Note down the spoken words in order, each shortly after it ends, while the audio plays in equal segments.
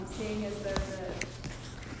seeing as though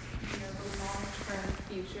the long-term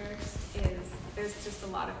future is, there's just a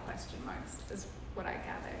lot of question marks, is what I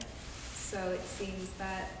gather. So it seems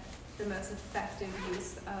that the most effective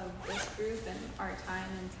use of this group and our time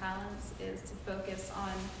and talents is to focus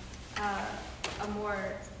on a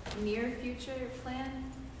more near future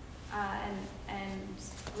plan and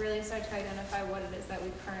really start to identify what it is that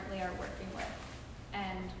we currently are working with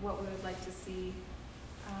and what we would like to see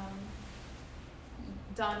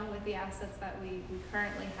done with the assets that we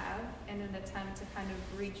currently have in an attempt to kind of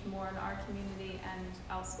reach more in our community and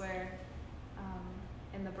elsewhere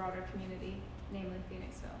in the broader community, namely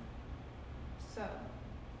Phoenixville. So,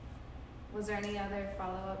 was there any other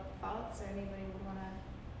follow-up thoughts, or anybody would want to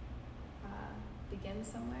begin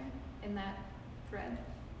somewhere in that thread?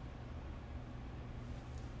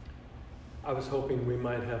 I was hoping we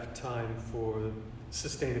might have time for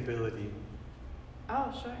sustainability.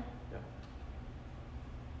 Oh, sure. Yeah.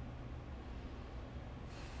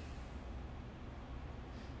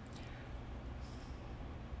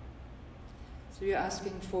 So you're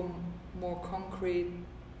asking for more concrete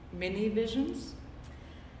mini visions?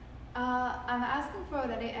 I'm asking for what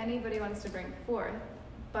anybody wants to bring forth,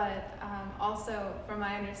 but also, from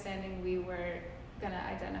my understanding, we were going to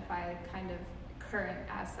identify kind of current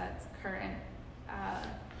assets, current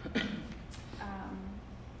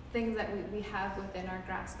things that we have within our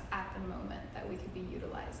grasp at the moment that we could be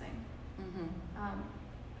utilizing. Mm-hmm.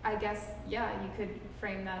 I guess, yeah, you could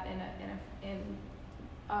frame that in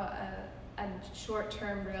a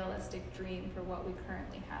short-term realistic dream for what we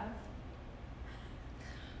currently have.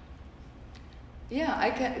 Yeah,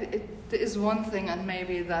 there is one thing, and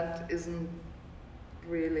maybe that isn't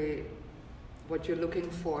really what you're looking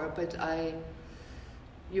for, but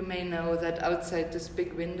you may know that outside this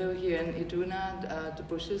big window here in Iduna, the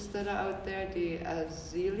bushes that are out there, the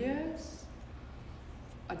azaleas,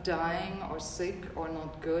 are dying or sick or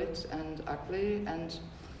not good and ugly, and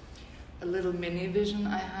a little mini vision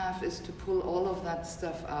I have is to pull all of that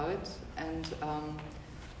stuff out and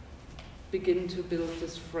begin to build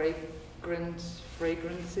this fragrancy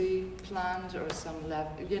plant or some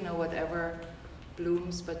whatever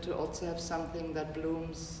blooms, but to also have something that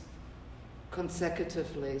blooms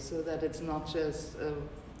consecutively, so that it's not just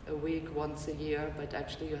a week once a year, but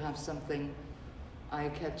actually you have something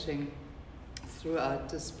eye-catching throughout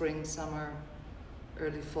the spring, summer,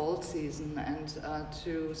 early fall season, and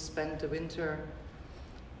to spend the winter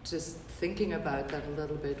just thinking about that a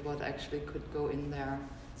little bit, what actually could go in there.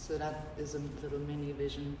 So that is a little mini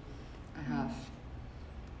vision I have.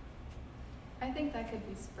 I think that could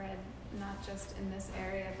be spread not just in this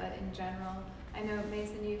area, but in general. I know,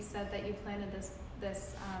 Mason, you said that you planted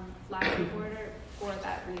this flower border for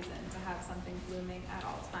that reason, to have something blooming at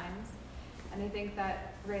all times. And I think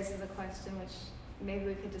that raises a question which maybe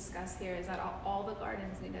we could discuss here, is that all the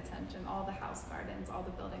gardens need attention, all the house gardens, all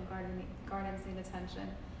the building gardens need attention.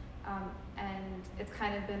 And it's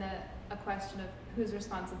kind of been a question of whose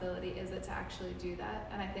responsibility is it to actually do that.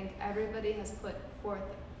 And I think everybody has put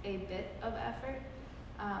forth a bit of effort.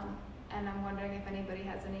 And I'm wondering if anybody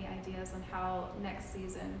has any ideas on how next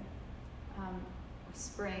season,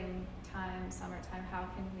 spring time, summertime, how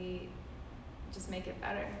can we just make it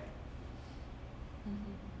better?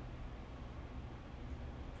 Mm-hmm.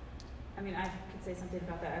 I mean, I could say something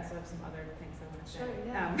about that. I also have some other things I want to say. Sure,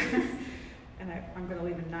 yeah. And I'm going to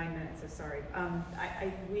leave in 9 minutes, so sorry.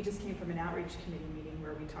 We just came from an outreach committee meeting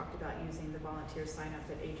where we talked about using the volunteer sign-up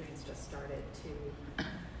that Adrian's just started to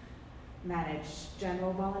manage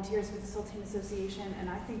general volunteers with the Sultan Association, and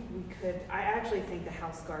I actually think the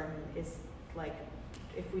house garden is like,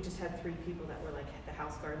 if we just had 3 people that were like the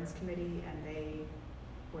house gardens committee, and they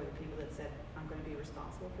were the people that said, I'm going to be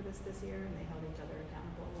responsible for this year, and they held each other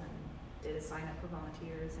accountable and did a sign up for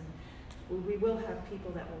volunteers, and we will have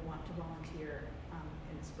people that will want to volunteer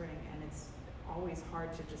in the spring, and it's always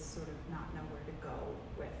hard to just sort of not know where to go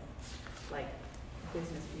with like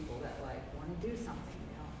business people that like want to do something.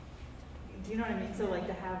 Do you know what I mean? So like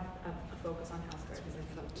to have a focus on house gardens, I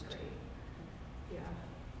think would be great. Yeah,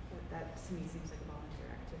 that to me seems like a volunteer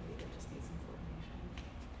activity that just needs some coordination.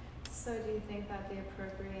 So do you think that the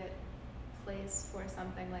appropriate place for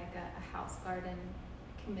something like a house garden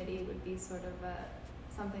committee would be sort of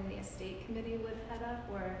something the estate committee would head up,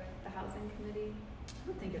 or the housing committee? I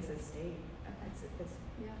don't think it's a state. It's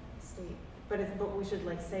yeah, state. But we should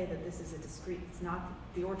like say that this is a discrete. It's not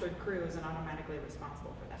the orchard crew isn't automatically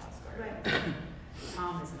responsible for the house garden. Right.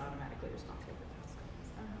 Tom isn't automatically responsible for the house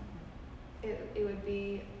gardens. It would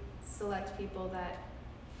be select people that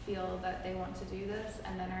feel that they want to do this,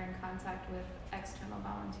 and then are in contact with external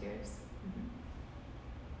volunteers. Mm-hmm.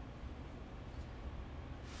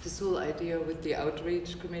 this whole idea with the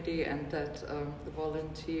outreach committee and that the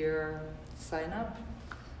volunteer sign-up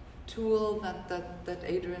tool that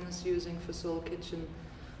Adrian is using for Soul Kitchen,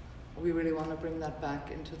 we really want to bring that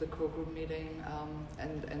back into the core group meeting,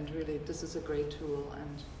 and really this is a great tool,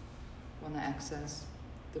 and want to access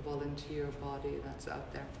the volunteer body that's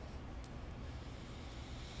out there.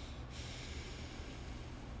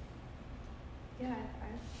 Yeah,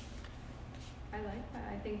 I like that.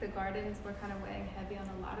 I think the gardens were kind of weighing heavy on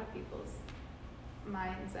a lot of people's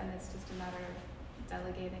minds, and it's just a matter of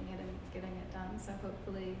delegating it and getting it done. So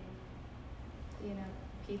hopefully,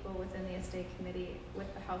 people within the estate committee,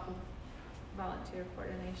 with the help of volunteer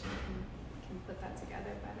coordination, can put that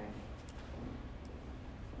together better.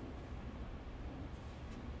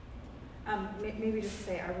 Maybe just to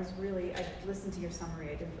say, I listened to your summary.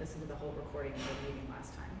 I didn't listen to the whole recording of the meeting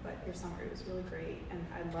last time, but your summary was really great, and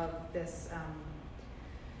I love this,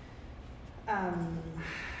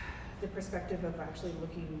 the perspective of actually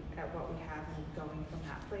looking at what we have and going from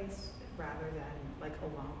that place rather than like a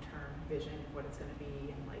long-term vision of what it's going to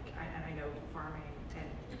be, and I know farming and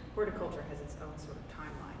horticulture has its own sort of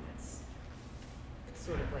timeline that's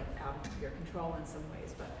sort of like out of your control in some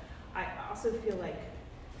ways, but I also feel like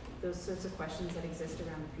those sorts of questions that exist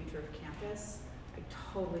around the future of campus, I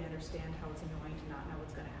totally understand how it's annoying to not know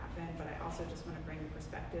what's going to happen, but I also just want to bring the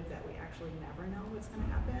perspective that we actually never know what's going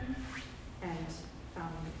to happen. And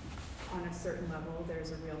on a certain level,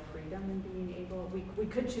 there's a real freedom in being able, we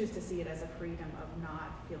could choose to see it as a freedom of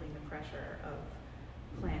not feeling the pressure of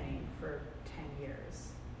planning for 10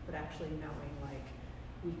 years, but actually knowing like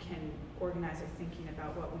we can organize our thinking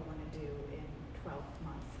about what we want to do in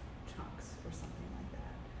 12-month chunks or something like that.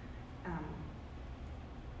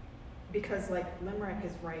 Because like Limerick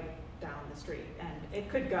is right down the street, and it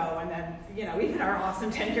could go, and then even our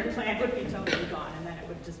awesome 10-year plan would be totally gone, and then it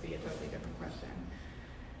would just be a totally different question.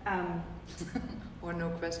 Or no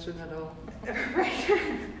question at all. Right.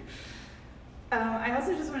 I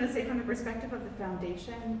also just want to say, from the perspective of the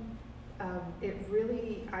foundation, it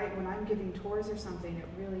really, when I'm giving tours or something, it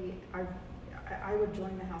really, I would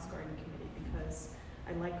join the House Garden Committee because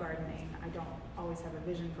I like gardening. I don't always have a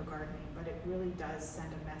vision for gardening, but it really does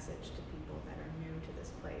send a message to people that are new to this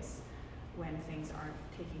place when things aren't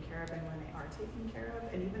taken care of and when they are taken care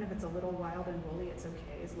of. And even if it's a little wild and woolly, it's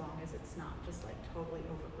okay as long as it's not just like totally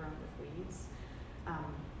overgrown with weeds.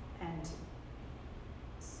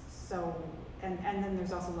 And then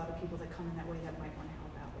there's also a lot of people that come in that way that might want to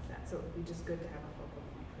help out with that. So it would be just good to have a focal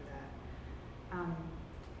point for that.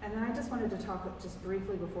 And then I just wanted to talk just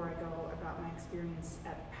briefly before I go about my experience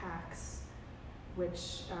at PAX,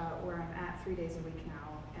 which where I'm at 3 days a week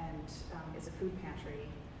now, and is a food pantry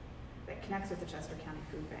that connects with the Chester County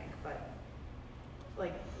Food Bank. But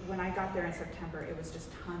like when I got there in September, it was just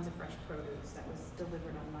tons of fresh produce that was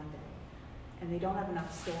delivered on Monday, and they don't have enough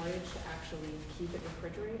storage to actually keep it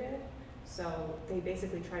refrigerated. So they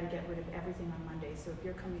basically try to get rid of everything on Monday. So if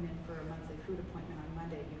you're coming in for a monthly food appointment on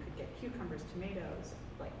Monday, you could get cucumbers, tomatoes,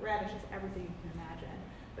 like radishes, everything you can imagine.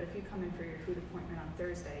 But if you come in for your food appointment on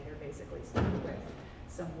Thursday, you're basically stuck with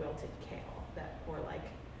some wilted kale or like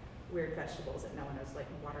weird vegetables that no one knows, like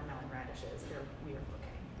watermelon radishes. They're weird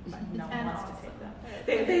looking, but no one wants to take them.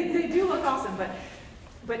 They do look awesome,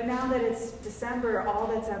 but now that it's December, all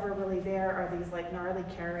that's ever really there are these like gnarly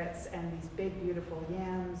carrots and these big beautiful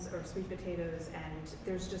yams or sweet potatoes, and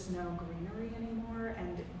there's just no greenery anymore.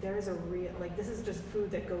 And there's a real, like, this is just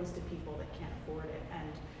food that goes to people that can't afford it.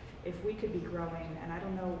 And if we could be growing, and I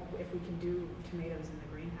don't know if we can do tomatoes in the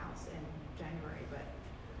greenhouse in January, but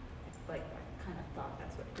it's like I kind of thought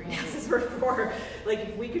that's what greenhouses were for. Like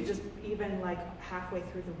if we could just even like halfway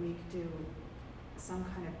through the week do some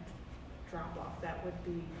kind of drop off, that would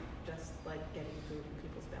be just like getting food in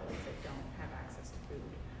people's bellies that don't have access to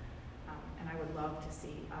food. And I would love to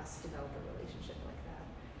see us develop a relationship like that.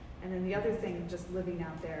 And then the other thing, just living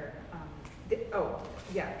out there,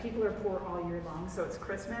 people are poor all year long, so it's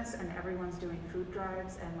Christmas and everyone's doing food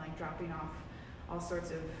drives and like dropping off all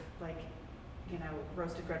sorts of like,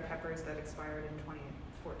 roasted red peppers that expired in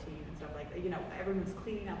 2014 and stuff like that. Everyone's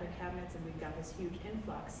cleaning out their cabinets and we've got this huge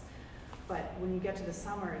influx. But when you get to the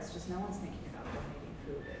summer, it's just no one's thinking about donating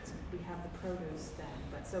food. We have the produce then.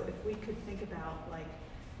 But so if we could think about like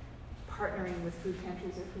partnering with food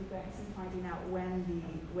pantries or food banks and finding out when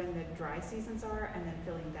the dry seasons are and then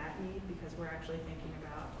filling that need, because we're actually thinking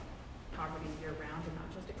about poverty year round and not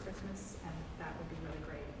just at Christmas, and that would be really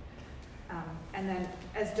great. And then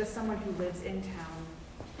as just someone who lives in town,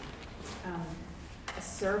 a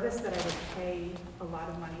service that I would pay a lot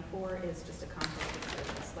of money for is just a composting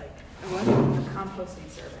service, like what? a composting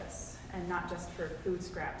service. and not just for food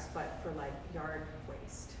scraps, but for like yard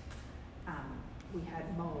waste. We had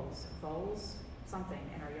voles, something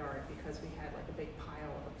in our yard because we had like a big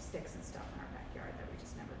pile of sticks and stuff in our backyard that we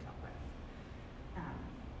just never dealt with.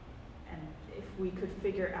 And if we could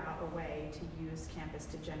figure out a way to use campus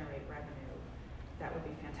to generate revenue, that would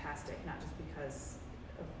be fantastic, not just because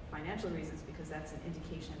of financial reasons, because that's an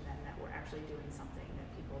indication then that we're actually doing something that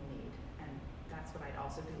people need. And that's what I'd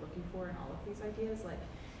also be looking for in all of these ideas. Like,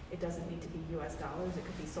 it doesn't need to be US dollars, it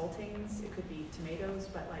could be saltines, it could be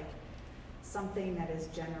tomatoes, but like something that is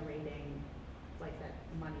generating like that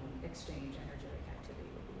money exchange energetic activity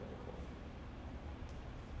would be really cool.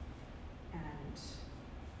 And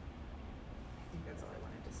I think that's all I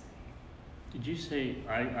wanted to say. Did you say,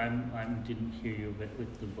 I didn't hear you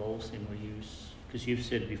with the voles thing, where you, because you've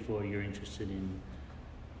said before you're interested in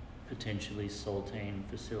potentially Saltane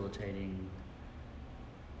facilitating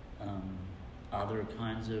other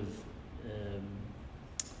kinds of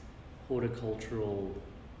horticultural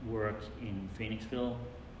work in Phoenixville.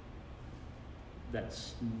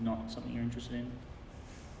 That's not something you're interested in?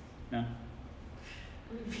 No?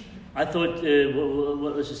 I thought,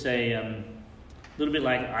 let's just say, a little bit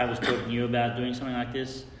like I was talking to you about doing something like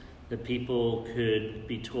this, that people could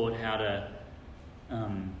be taught how to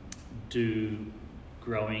do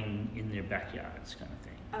growing in their backyards kind of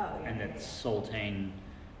thing. Oh, yeah. And that Saltane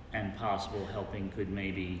and Parsable helping could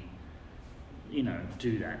maybe,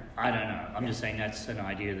 do that. I don't know. I'm just saying that's an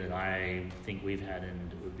idea that I think we've had,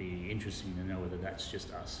 and it would be interesting to know whether that's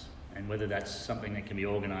just us and whether that's something that can be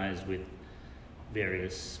organized with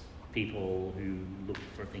various people who look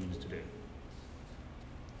for things to do.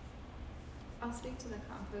 I'll speak to the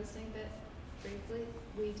composting bit briefly.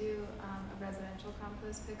 We do a residential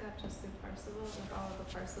compost pickup just through Parsable with all of the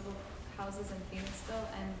Parsable houses in Phoenixville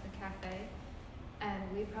and the cafe. And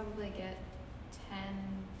we probably get 10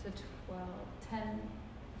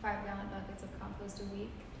 5-gallon buckets of compost a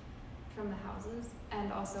week from the houses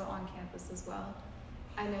and also on campus as well.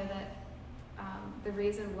 I know that the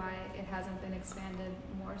reason why it hasn't been expanded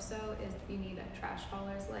more so is you need a trash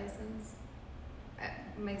hauler's license.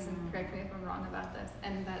 Mason, correct me if I'm wrong about this,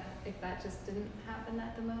 and that if that just didn't happen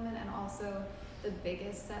at the moment, and also the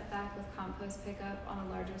biggest setback with compost pickup on a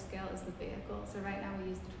larger scale is the vehicle. So right now we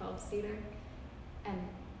use the 12-seater, and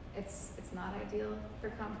it's not ideal for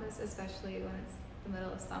compost, especially when it's the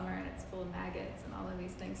middle of summer and it's full of maggots and all of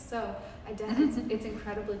these things. So it's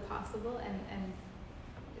incredibly possible, and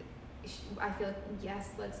I feel like, yes,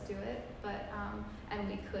 let's do it, but and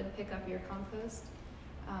we could pick up your compost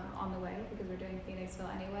on the way because we're doing Phoenixville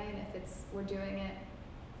anyway, and if we're doing it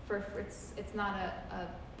it's not a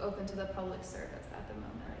open to the public service at the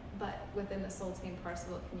moment, but within the Saltine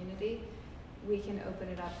Parsable community, we can open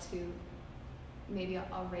it up to maybe a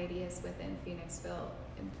radius within Phoenixville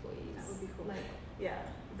employees. That would be cool. Like, yeah.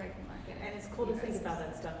 Regular market. And it's cool to think about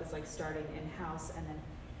that stuff as like starting in-house and then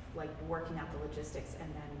like working out the logistics, and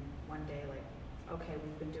then one day like, okay,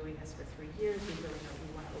 we've been doing this for 3 years, we really know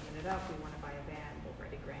we want to open it up, we want to buy a van, we'll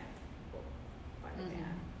write a grant, we'll buy the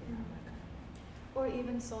van, that kind of thing. Or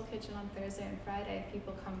even Soul Kitchen on Thursday and Friday, if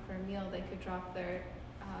people come for a meal, they could drop their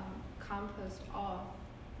compost off.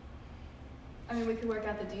 I mean, we could work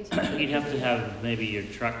out the details. You'd have to have maybe your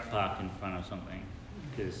truck parked in front of something,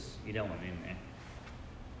 because you don't want it in there.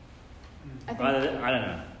 I don't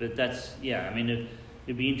know, but that's, I mean,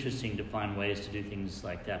 it'd be interesting to find ways to do things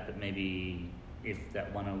like that, but maybe if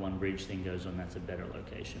that 101 bridge thing goes on, that's a better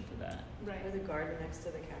location for that. Right. Or the garden next to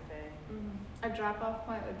the cafe. A drop-off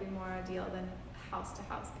point would be more ideal than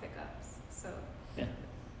house-to-house pickups. So. Yeah.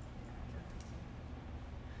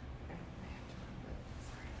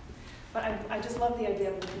 But I just love the idea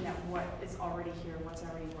of looking at what is already here, what's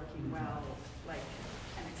already working well, like,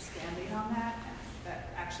 and expanding on that. And that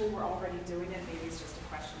actually we're already doing it. Maybe it's just a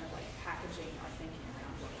question of like packaging our thinking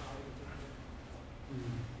around what we're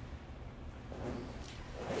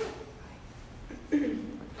already doing.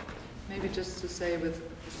 Maybe just to say, with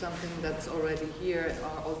something that's already here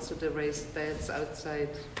are also the raised beds outside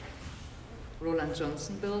Roland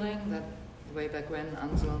Johnson building that way back when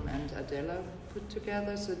Anselm and Adela put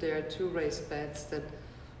together. So there are 2 raised beds that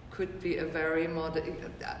could be a very modern.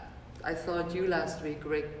 I thought you last week,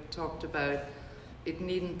 Rick, talked about it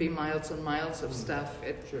needn't be miles and miles of stuff.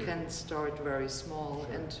 It can start very small,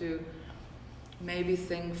 and to maybe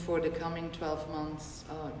think for the coming 12 months,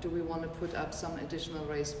 do we want to put up some additional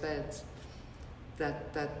raised beds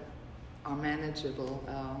that are manageable,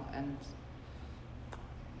 and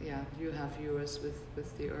you have yours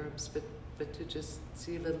with the herbs, but to just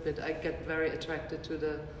see a little bit. I get very attracted to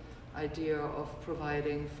the idea of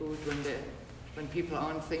providing food when people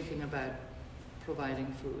aren't thinking about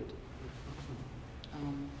providing food.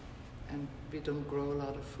 and we don't grow a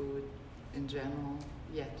lot of food in general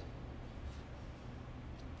yet.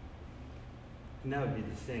 And that would be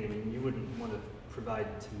the thing. I mean, you wouldn't want to provide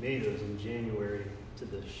tomatoes in January to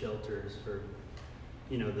the shelters or,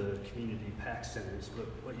 you know, the community pack centers. But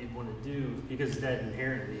what you'd want to do, because that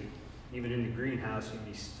inherently, even in the greenhouse, you'd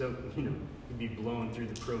be so, you know, you'd be blowing through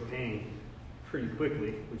the propane pretty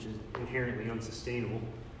quickly, which is inherently unsustainable.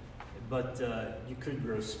 But you could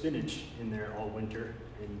grow spinach in there all winter,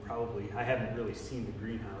 and probably, I haven't really seen the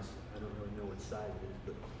greenhouse. I don't really know what size it is,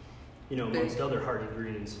 but, you know, amongst other hardy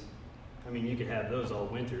greens, I mean, you could have those all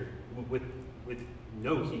winter with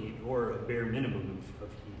no heat or a bare minimum of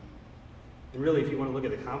heat. And really, if you want to look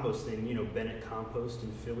at the composting, you know, Bennett Compost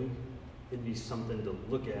in Philly, it'd be something to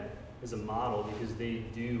look at as a model, because they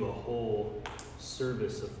do a whole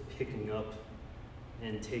service of picking up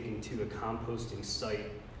and taking to a composting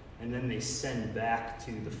site, and then they send back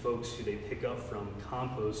to the folks who they pick up from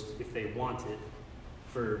compost if they want it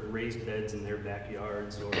for raised beds in their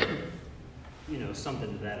backyards or, you know,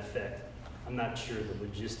 something to that effect. I'm not sure the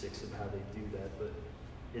logistics of how they do that, but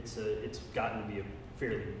it's gotten to be a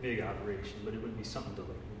fairly big operation. But it would be something to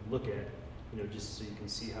like look at, you know, just so you can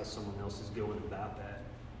see how someone else is going about that.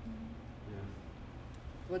 Yeah.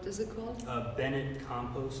 What is it called? Bennett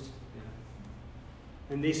Compost.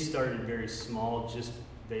 Yeah. And they started very small. Just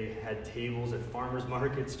they had tables at farmers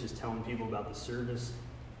markets, just telling people about the service,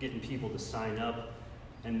 getting people to sign up.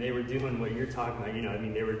 And they were doing what you're talking about, you know, I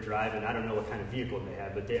mean, they were driving, I don't know what kind of vehicle they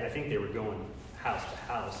had, but I think they were going house to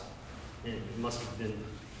house. And it must have been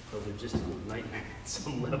a logistical nightmare at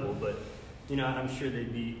some level, but, you know, I'm sure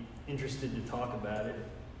they'd be interested to talk about it,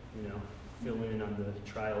 you know, fill in on the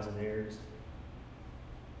trials and errors.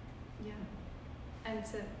 Yeah. And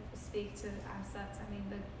to speak to assets, I mean,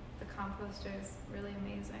 the composter is really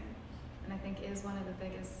amazing, and I think is one of the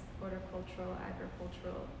biggest horticultural,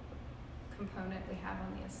 agricultural component we have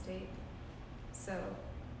on the estate. So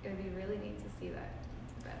it would be really neat to see that.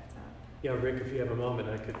 Yeah, Rick, if you have a moment,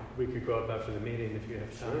 we could go up after the meeting if you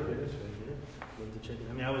have time. Sure, yeah. Love to check it.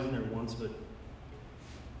 I mean, I was in there once, but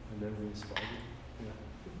my memory is foggy. Yeah.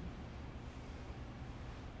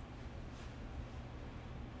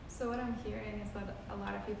 So what I'm hearing is that a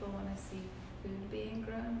lot of people want to see food being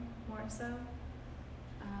grown more so,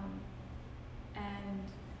 and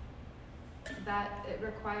that it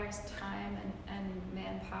requires time and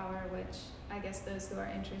manpower, which I guess those who are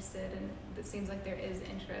interested, and it seems like there is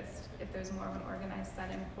interest if there's more of an organized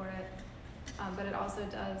setting for it. But it also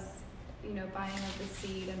does, you know, buying of the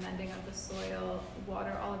seed, amending of the soil,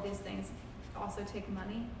 water, all of these things also take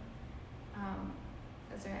money.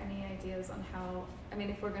 Is there any ideas on how, I mean,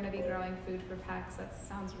 if we're going to be growing food for packs, that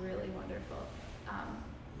sounds really wonderful.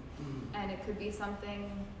 And it could be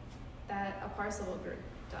something that a parcel group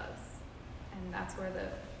does. And that's where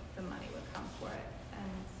the money would come for it,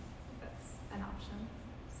 and that's an option.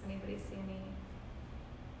 Does anybody see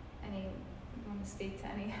any want to speak to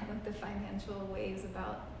any of the financial ways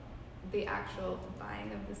about the actual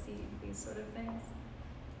buying of the seed, these sort of things?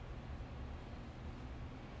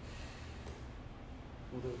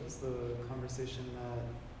 Well, there was the conversation that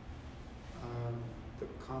the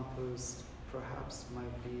compost perhaps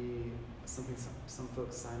might be something some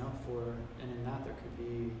folks sign up for, and in that there could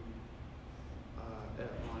be a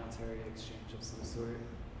monetary exchange of some sort,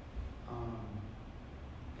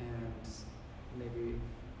 and maybe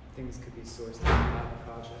things could be sourced out of that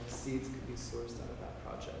project, seeds could be sourced out of that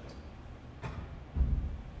project.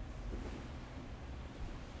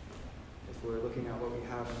 If we're looking at what we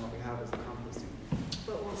have, and what we have is a composting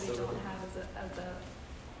But what we facility. don't have is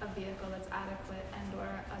a vehicle that's adequate and or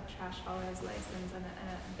a trash hauler's license and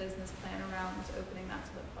a business plan around opening that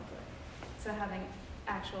to the public. So having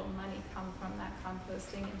actual money come from that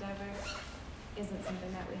composting endeavor isn't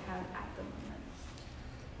something that we have at the moment.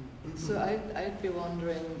 So I'd be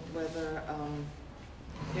wondering whether,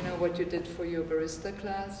 you know, what you did for your barista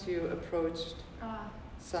class, you approached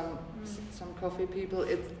some coffee people,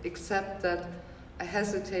 except that I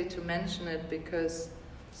hesitate to mention it because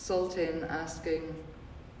Sultan asking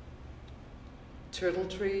Turtle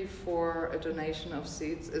Tree for a donation of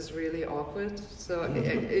seeds is really awkward. So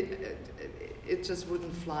it just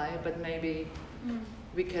wouldn't fly. But maybe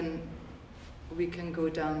we can go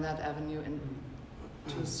down that avenue, and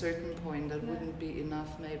to a certain point that wouldn't be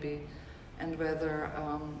enough maybe, and whether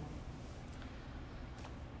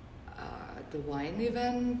the wine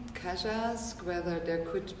event, cash ask, whether there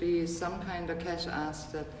could be some kind of cash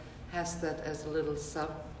ask that has that as a little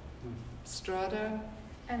substrata.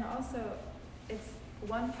 And also, it's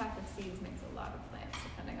one pack of seeds makes a lot of plants,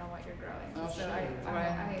 depending on what you're growing. Oh, So sure.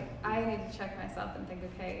 I need to check myself and think,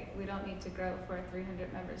 okay, we don't need to grow for a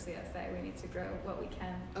 300 member CSA. We need to grow what we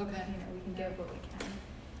can. Okay. You know, we can give what we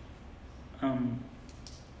can.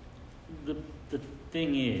 The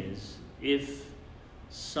thing is, if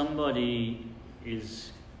somebody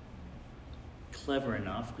is clever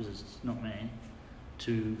enough, because it's not me,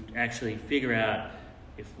 to actually figure out,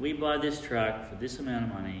 if we buy this truck for this amount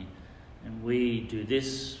of money and we do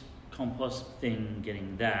this compost thing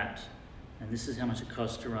getting that, and this is how much it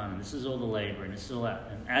costs to run, and this is all the labor, and this is all that,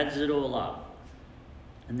 and adds it all up,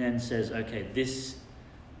 and then says, okay, this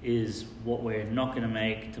is what we're not going to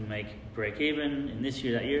make break even in this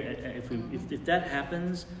year, that year. If that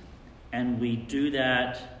happens, and we do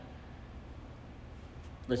that,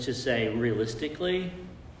 let's just say realistically,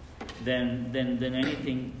 then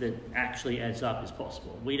anything that actually adds up is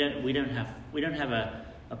possible. We don't have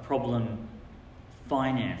a problem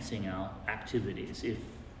financing our activities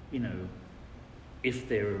if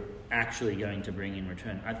they're actually going to bring in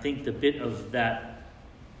return. I think the bit of that,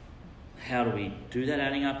 how do we do that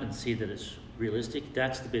adding up and see that it's realistic,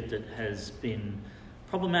 that's the bit that has been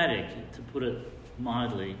problematic, to put it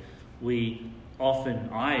mildly.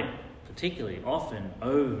 I particularly often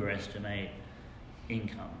overestimate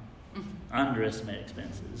income, underestimate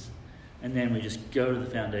expenses, and then we just go to the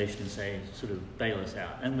foundation and say, sort of bail us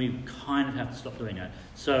out, and we kind of have to stop doing that.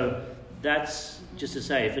 So that's just to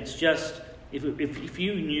say, if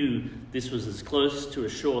you knew this was as close to a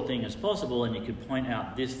sure thing as possible, and you could point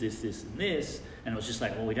out this, and this, and it was just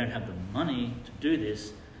like, well, we don't have the money to do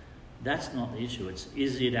this, that's not the issue.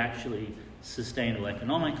 Is it actually sustainable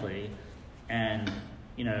economically? And,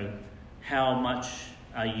 how much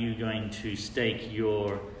are you going to stake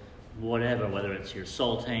your whatever, whether it's your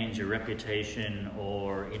sultanes, your reputation,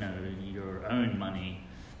 or, your own money,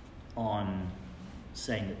 on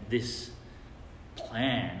saying that this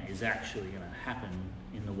plan is actually going to happen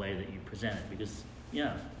in the way that you present it? Because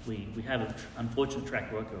we have an unfortunate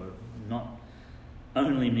track record, not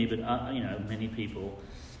only me but many people,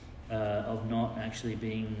 of not actually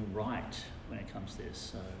being right when it comes to this.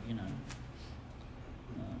 So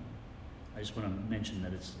I just want to mention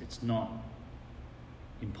that it's not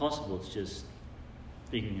impossible. It's just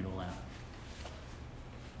figuring it all out.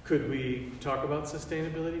 Could we talk about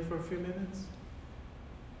sustainability for a few minutes?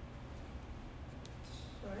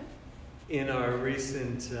 In our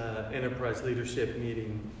recent enterprise leadership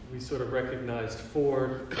meeting, we sort of recognized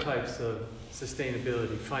 4 types of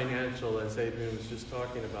sustainability: financial, as Adrian was just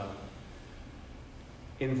talking about,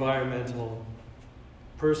 environmental,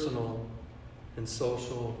 personal, and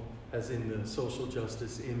social, as in the social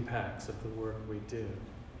justice impacts of the work we do.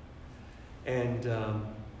 And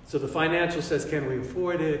so the financial says, can we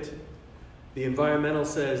afford it? The environmental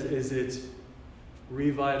says, is it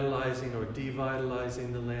revitalizing or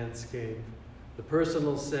devitalizing the landscape? The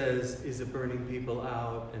personal says, is it burning people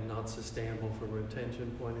out and not sustainable from a retention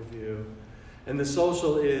point of view? And the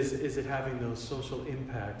social is it having those social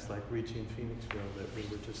impacts like reaching Phoenixville that we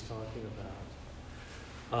were just talking about?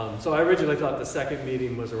 So I originally thought the second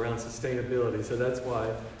meeting was around sustainability, so that's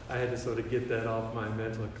why I had to sort of get that off my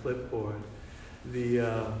mental clipboard.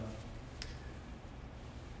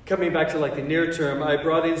 Coming back to like the near term, I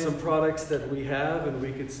brought in some products that we have and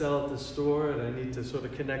we could sell at the store, and I need to sort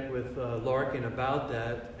of connect with Larkin about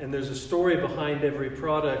that. And there's a story behind every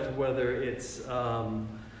product, whether it's a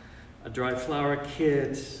dry flower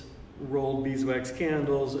kit, rolled beeswax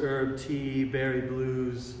candles, herb tea, berry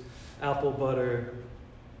blues, apple butter,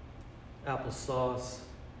 apple sauce,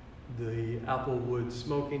 the applewood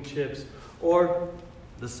smoking chips, or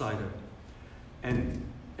the cider. And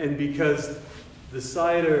because the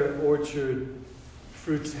cider orchard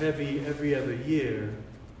fruits heavy every other year,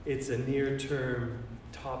 it's a near-term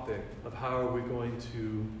topic of how are we going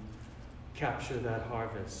to capture that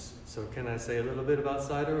harvest. So can I say a little bit about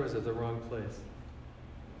cider, or is it the wrong place?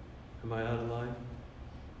 Am I out of line?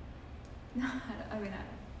 No,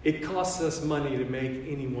 It costs us money to make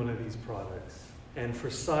any one of these products. And for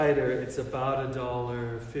cider, it's about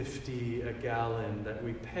 $1.50 a gallon that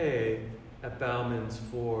we pay at Bauman's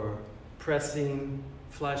for pressing,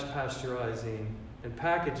 flash pasteurizing, and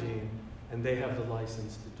packaging, and they have the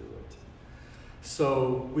license to do it.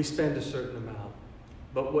 So we spend a certain amount.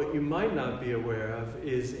 But what you might not be aware of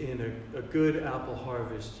is in a good apple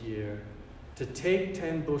harvest year, to take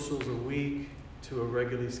 10 bushels a week to a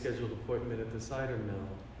regularly scheduled appointment at the cider mill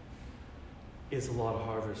is a lot of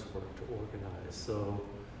harvest work to organize. So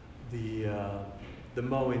the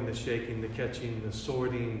mowing, the shaking, the catching, the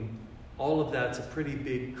sorting, all of that's a pretty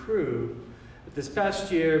big crew. But this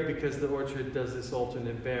past year, because the orchard does this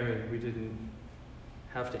alternate bearing, we didn't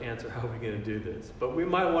have to answer how we're going to do this. But we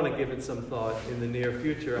might want to give it some thought in the near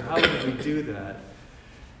future. How would we do that?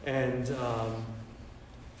 And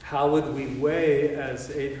how would we weigh,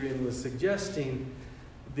 as Adrian was suggesting,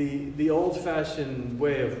 the old-fashioned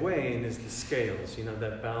way of weighing is the scales, you know,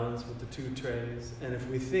 that balance with the 2 trays. And if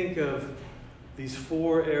we think of these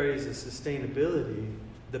 4 areas of sustainability,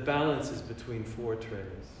 the balance is between 4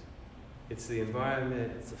 trays. It's the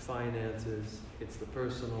environment, it's the finances, it's the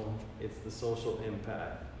personal, it's the social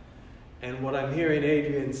impact. And what I'm hearing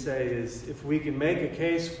Adrian say is, if we can make a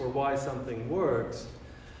case for why something works,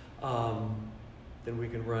 then we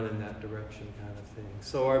can run in that direction kind of thing.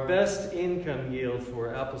 So our best income yield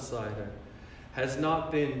for apple cider has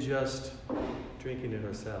not been just drinking it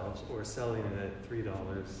ourselves or selling it at $3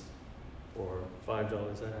 or $5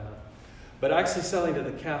 a half, but actually selling to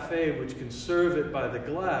the cafe, which can serve it by the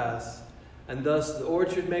glass, and thus the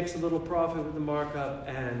orchard makes a little profit with the markup,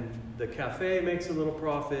 and the cafe makes a little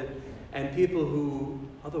profit, and people who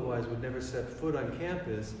otherwise would never set foot on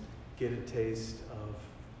campus get a taste of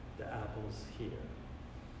the apples here.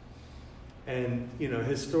 And, you know,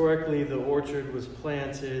 historically the orchard was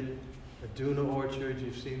planted, a Duna orchard.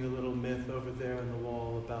 You've seen the little myth over there on the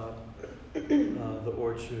wall about the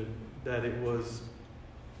orchard, that it was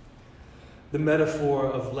the metaphor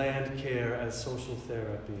of land care as social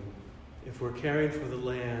therapy. If we're caring for the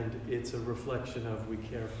land, it's a reflection of we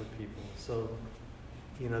care for people. So,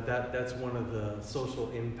 you know, that's one of the social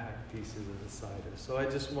impact pieces of the cider. So I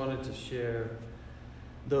just wanted to share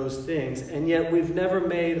those things. And yet we've never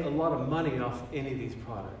made a lot of money off any of these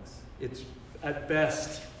products. It's at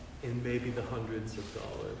best in maybe the hundreds of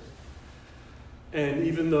dollars. And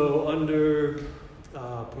even though under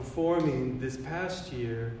performing this past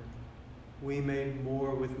year, we made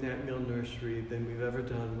more with Nat Mill Nursery than we've ever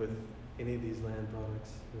done with any of these land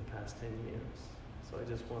products in the past 10 years. So I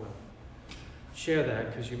just want to share that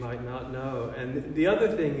because you might not know. And the other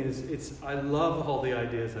thing is, I love all the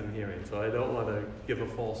ideas I'm hearing, so I don't want to give a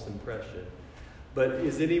false impression. But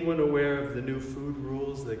is anyone aware of the new food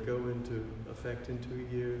rules that go into effect in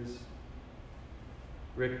 2 years?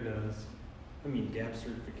 Rick knows. I mean, GAP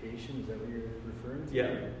certification, is that what you're referring to?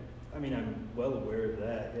 Yeah. I mean, I'm well aware of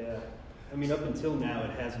that, yeah. I mean, up until now,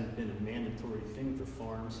 it hasn't been a mandatory thing for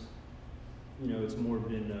farms. You know, it's more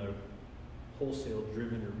been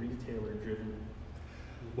wholesale-driven or retailer-driven.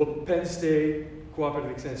 Well, Penn State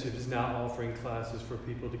Cooperative Extensive is now offering classes for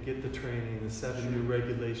people to get the training, the 7 new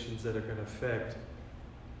regulations that are going to affect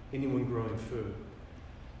anyone growing food.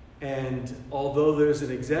 And although there's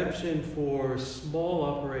an exemption for small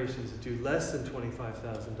operations that do less than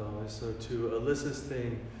 $25,000, so to Alyssa's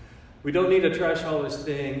thing, we don't need a trash haulers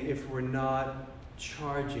thing if we're not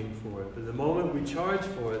charging for it. But the moment we charge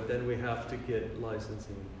for it, then we have to get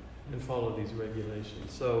licensing and follow these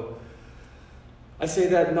regulations. So I say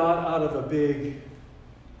that not out of a big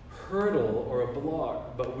hurdle or a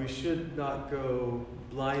block, but we should not go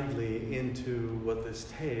blindly into what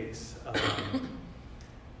this takes.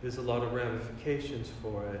 There's a lot of ramifications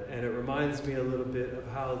for it. And it reminds me a little bit of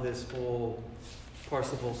how this whole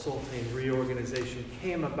Parsifal Sultane reorganization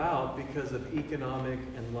came about because of economic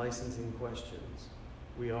and licensing questions.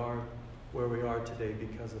 We are where we are today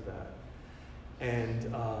because of that.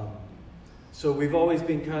 And so we've always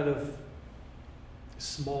been kind of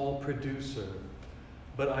small producer.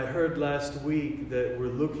 But I heard last week that we're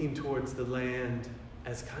looking towards the land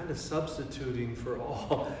as kind of substituting for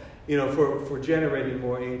all, you know, for generating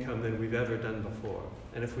more income than we've ever done before.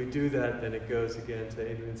 And if we do that, then it goes again to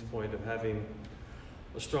Adrian's point of having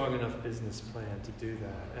a strong enough business plan to do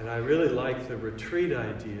that. And I really like the retreat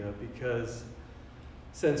idea because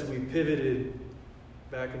since we pivoted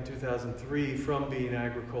back in 2003 from being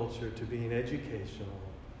agriculture to being educational,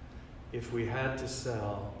 if we had to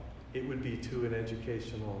sell, it would be to an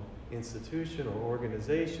educational institution or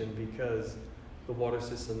organization because the water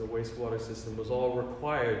system, the wastewater system was all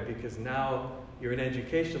required because now you're an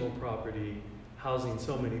educational property housing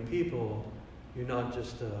so many people. You're not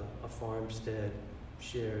just a farmstead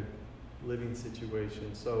shared living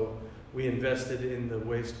situation. So we invested in the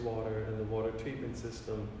wastewater and the water treatment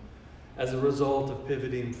system as a result of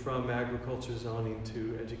pivoting from agriculture zoning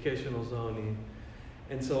to educational zoning.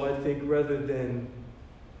 And so I think rather than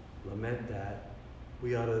lament that,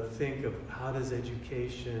 we ought to think of how does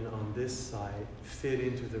education on this site fit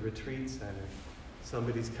into the retreat center.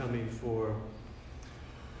 Somebody's coming for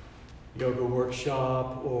yoga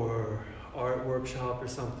workshop or art workshop or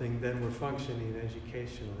something, then we're functioning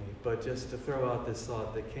educationally. But just to throw out this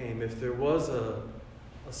thought that came, if there was a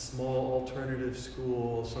small alternative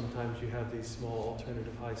school, sometimes you have these small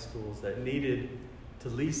alternative high schools that needed to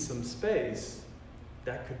lease some space,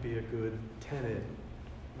 that could be a good tenant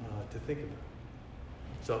to think about.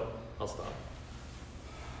 So I'll stop.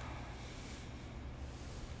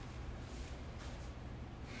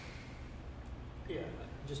 Yeah,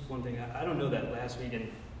 just one thing. I don't know that last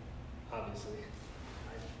weekend, obviously,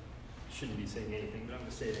 I shouldn't be saying anything, but I'm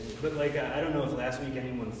going to say it anyway. But like, I don't know if last week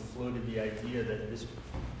anyone floated the idea that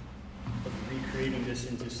of recreating this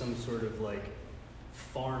into some sort of like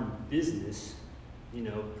farm business,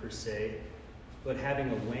 per se, but having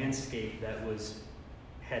a landscape that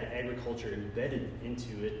had agriculture embedded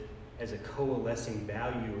into it as a coalescing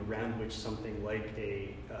value around which something like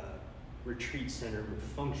a retreat center would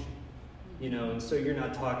function. And so you're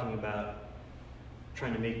not talking about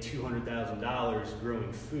trying to make $200,000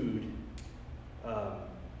 growing food.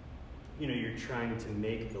 You're trying to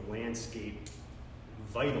make the landscape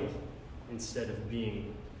vital instead of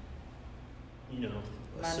being,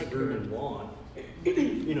 a suburban lawn.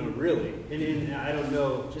 Really. And I don't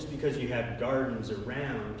know, just because you have gardens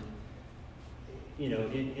around, in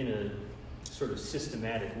a sort of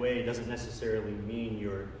systematic way, doesn't necessarily mean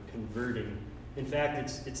you're converting. In fact,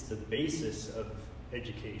 it's the basis of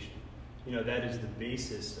education. That is the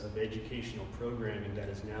basis of educational programming that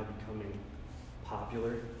is now becoming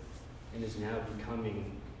popular and is now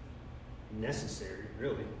becoming necessary,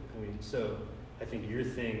 really. So I think your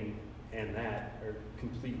thing and that are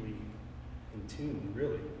completely in tune,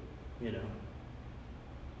 really,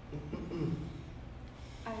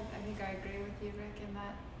 I think I agree with you, Rick, in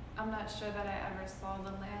that I'm not sure that I ever saw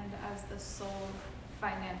the land as the sole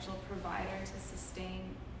financial provider to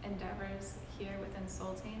sustain endeavors here within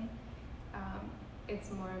Soltane.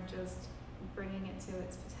 It's more of just bringing it to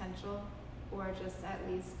its potential, or just at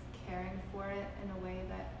least caring for it in a way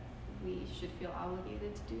that we should feel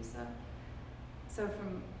obligated to do so. So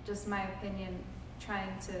from just my opinion,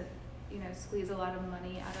 trying to, squeeze a lot of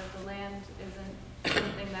money out of the land isn't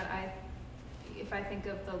something that if I think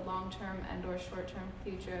of the long-term and or short-term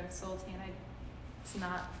future of Soltane, it's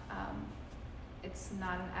not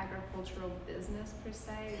an agricultural business per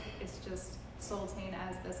se. It's just Soltane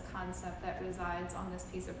as this concept that resides on this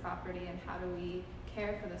piece of property, and how do we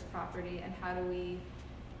care for this property, and how do we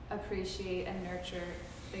appreciate and nurture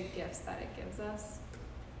the gifts that it gives us.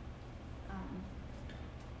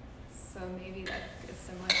 So maybe that is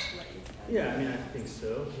similar to what you said. Yeah, I think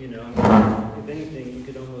so. If anything, you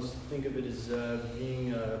could almost think of it as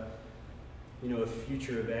being a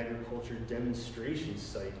future of agriculture demonstration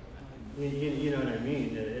site. You know what I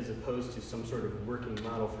mean? As opposed to some sort of working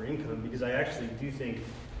model for income, because I actually do think,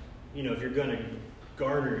 if you're going to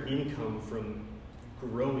garner income from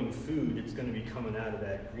growing food, it's going to be coming out of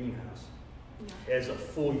that greenhouse. Yeah. As a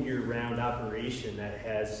full year-round operation that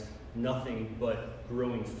has nothing but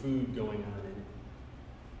growing food going on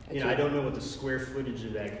in it. I don't know what the square footage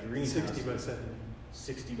of that greenhouse 60 by is. 70.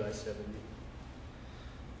 60 by 70.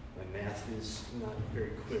 My math is not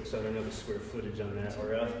very quick, so I don't know the square footage on that.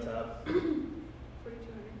 Or off the top.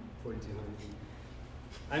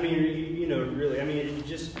 4,200. Really,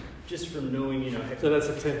 just from knowing, So that's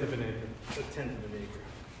a tenth of an acre. a tenth of an acre.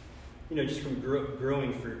 Just from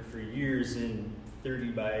growing for years in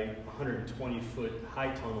 30 by 120 foot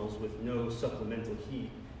high tunnels with no supplemental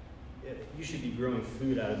heat, you should be growing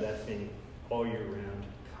food out of that thing all year round,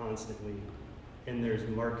 constantly. And there's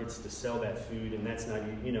markets to sell that food, and that's not,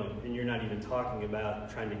 and you're not even talking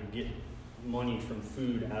about trying to get money from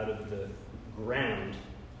food out of the ground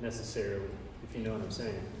necessarily, if you know what I'm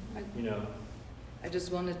saying. I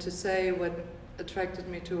just wanted to say what attracted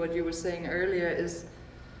me to what you were saying earlier is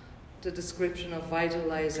the description of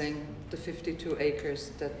vitalizing the 52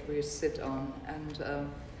 acres that we sit on. And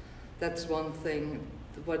that's one thing.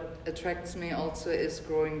 What attracts me also is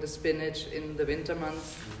growing the spinach in the winter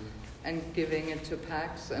months and giving it to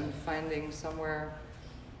packs and finding somewhere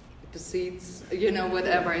the seeds,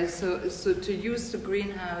 whatever. So to use the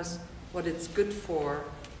greenhouse, what it's good for,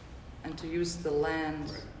 and to use the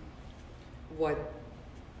land, what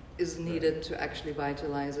is needed to actually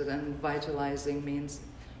vitalize it. And vitalizing means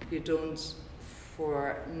you don't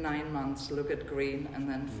for 9 months look at green and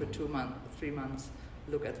then for 3 months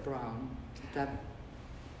look at brown. That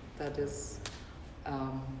is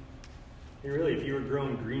And really, if you were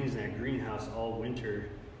growing greens in that greenhouse all winter,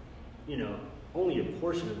 only a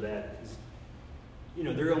portion of that is,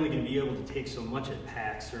 they're only going to be able to take so much at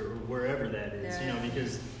PAX or wherever that is,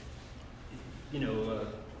 because, I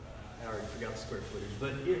already forgot the square footage,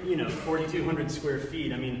 but, 4,200 square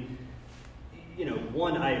feet,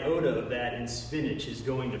 one iota of that in spinach is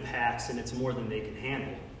going to PAX, and it's more than they can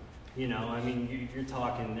handle. You're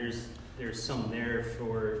talking, there's some there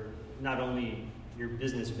for not only your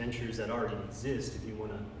business ventures that already exist, if you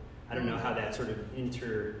want to, I don't know how that sort of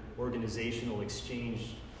inter-organizational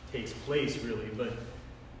exchange takes place really. But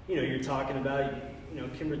you know, you're talking about, you know,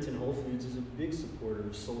 Kimberton Whole Foods is a big supporter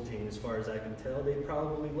of Sultane. As far as I can tell, they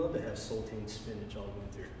probably love to have Sultane spinach all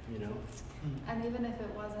winter. You know. And even if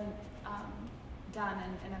it wasn't done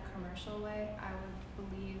in a commercial way, I would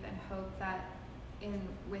believe and hope that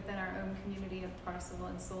within our own community of Parsival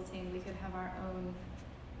and Sultane, we could have our own,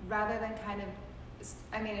 rather than kind of,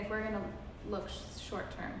 I mean, if we're going to look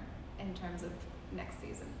short term in terms of next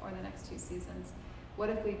season or the next 2 seasons, what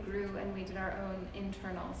if we grew and we did our own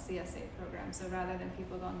internal CSA program? So rather than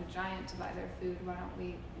people going to Giant to buy their food, why don't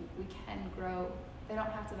we can grow, they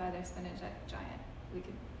don't have to buy their spinach at Giant.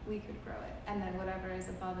 We could grow it. And then whatever is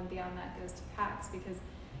above and beyond that goes to PAX, because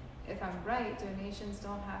if I'm right, donations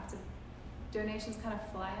kind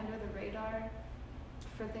of fly under the radar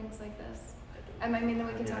for things like this. And I mean, then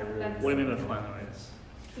we can talk about What do you mean by flying away?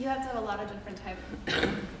 You have to have a lot of different types.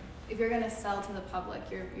 If you're going to sell to the public,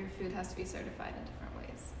 your food has to be certified in different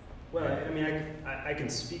ways. Well, I mean, I can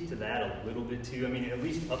speak to that a little bit too. I mean, at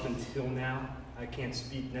least up until now, I can't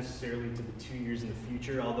speak necessarily to the 2 years in the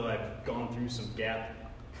future, although I've gone through some GAP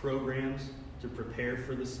programs to prepare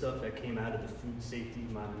for the stuff that came out of the Food Safety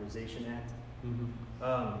Modernization Act.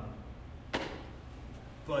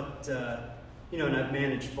 You know, and I've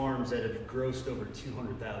managed farms that have grossed over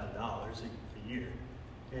 $200,000 a year,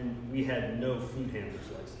 and we had no food handler's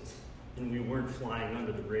license, and we weren't flying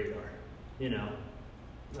under the radar. You know,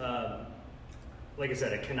 like I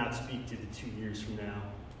said, I cannot speak to the 2 years from now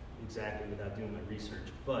exactly without doing my research.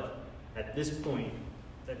 But at this point,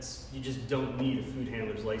 you just don't need a food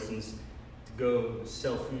handler's license to go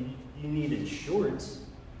sell food. You need insurance.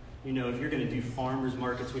 You know, if you're going to do farmers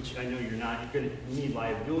markets, which I know you're not, you need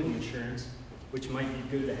liability insurance, which might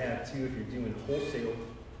be good to have too if you're doing wholesale,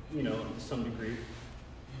 you know, to some degree.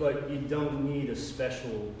 But you don't need a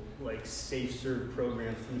special, like, safe serve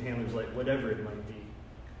program, food handlers, like whatever it might be,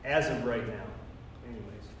 as of right now.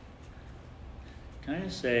 Anyways. Can I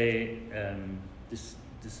just say,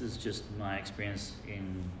 this is just my experience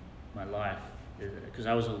in my life, because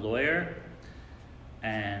I was a lawyer,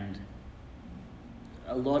 and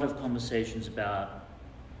a lot of conversations about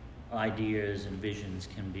ideas and visions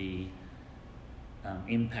can be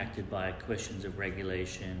impacted by questions of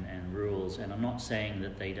regulation and rules. And I'm not saying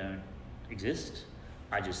that they don't exist.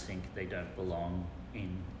 I just think they don't belong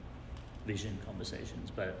in vision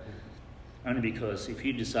conversations. But only because if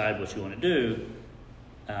you decide what you want to do,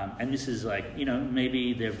 and this is like, you know,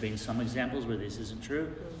 maybe there have been some examples where this isn't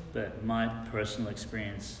true, but my personal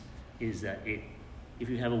experience is that if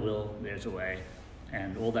you have a will, there's a way.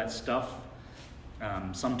 And all that stuff,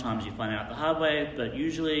 sometimes you find out the hard way, but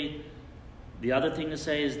usually the other thing to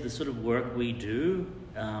say is the sort of work we do,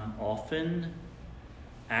 often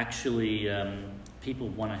actually people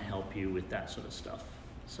want to help you with that sort of stuff.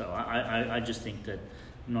 So I just think that,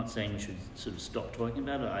 I'm not saying we should sort of stop talking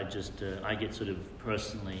about it, I get sort of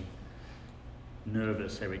personally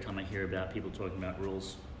nervous every time I hear about people talking about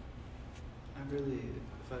rules. I really,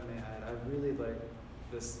 if I may add, I really like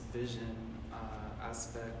this vision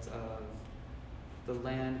aspect of the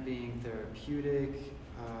land being therapeutic,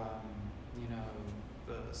 you know,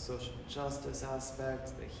 the social justice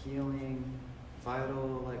aspect, the healing,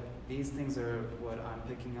 vital, like these things are what I'm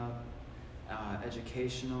picking up,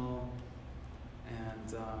 educational,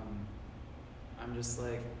 and I'm just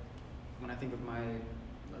like, when I think of my,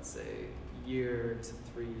 let's say, year to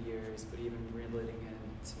 3 years, but even relating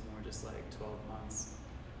it to more just like 12 months,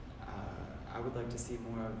 I would like to see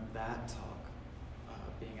more of that talk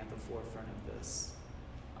being at the forefront of this.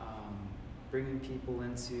 Bringing people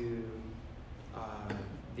into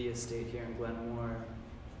the estate here in Glenmore,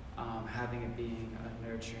 having it being a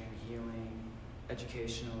nurturing, healing,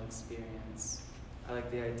 educational experience. I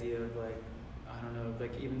like the idea of like, I don't know,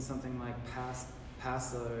 like even something like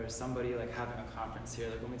PASA or somebody like having a conference here.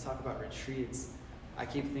 Like when we talk about retreats, I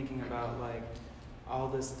keep thinking about like all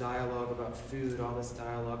this dialogue about food, all this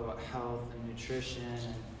dialogue about health and nutrition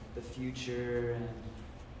and the future, and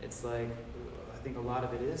it's like, I think a lot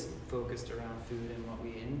of it is focused around food and what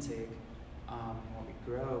we intake, what we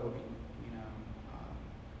grow, what we, you know,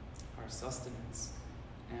 our sustenance.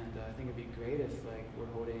 And I think it'd be great if like we're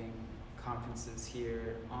holding conferences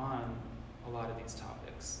here on a lot of these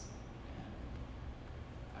topics.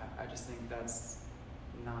 And I just think that's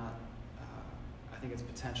not, I think it's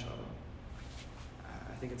potential.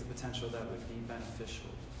 I think it's a potential that would be beneficial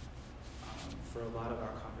for a lot of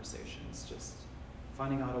our conversations, just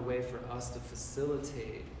finding out a way for us to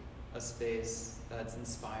facilitate a space that's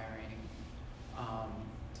inspiring,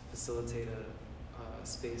 to facilitate a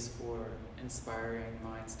space for inspiring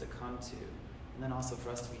minds to come to, and then also for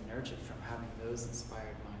us to be nurtured from having those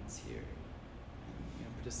inspired minds here, and, you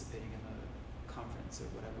know, participating in a conference or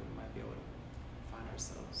whatever, we might be able to find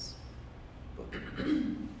ourselves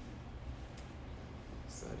booking.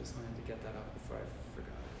 So I just wanted to get that out before I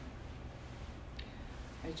forgot it.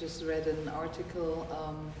 I just read an article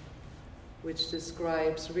which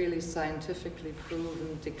describes really scientifically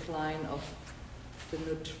proven decline of the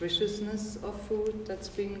nutritiousness of food that's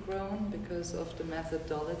being grown because of the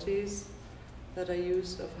methodologies that are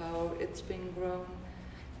used of how it's being grown.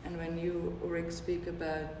 And when you, Ulrich, speak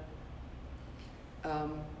about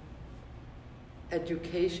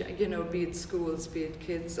education, you know, be it schools, be it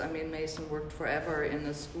kids, I mean, Mason worked forever in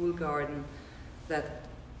a school garden that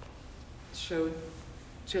showed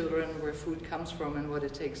children where food comes from and what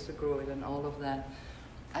it takes to grow it and all of that.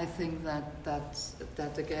 I think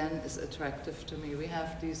that again is attractive to me. We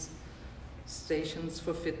have these stations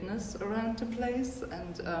for fitness around the place,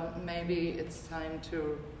 and maybe it's time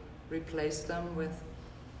to replace them with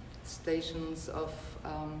stations of,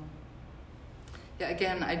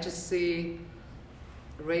 again, I just see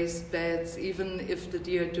raised beds, even if the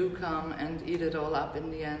deer do come and eat it all up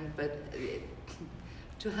in the end, but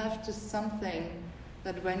to have just something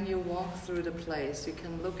that when you walk through the place, you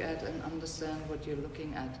can look at and understand what you're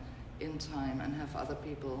looking at in time and have other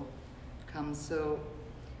people come. So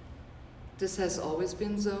this has always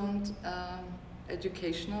been zoned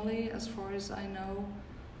educationally, as far as I know.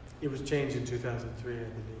 It was changed in 2003, I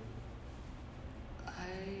believe.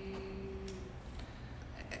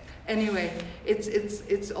 Anyway,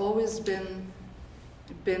 it's always been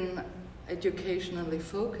educationally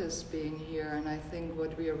focused being here, and I think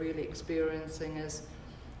what we are really experiencing is,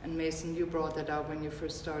 and Mason, you brought that up when you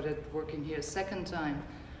first started working here a second time,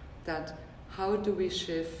 that how do we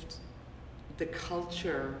shift the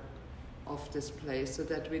culture of this place so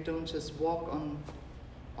that we don't just walk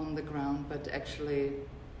on the ground but actually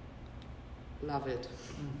love it.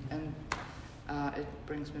 And it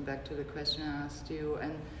brings me back to the question I asked you,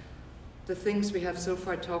 and the things we have so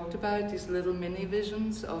far talked about, these little mini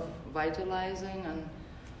visions of vitalizing and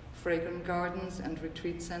fragrant gardens and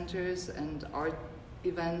retreat centers and art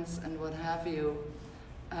events and what have you,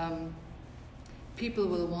 people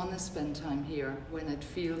will want to spend time here when it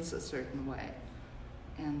feels a certain way.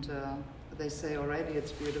 And they say already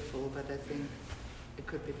it's beautiful, but I think it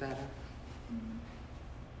could be better.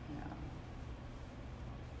 Yeah.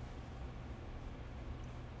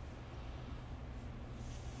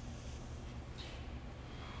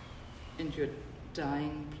 And your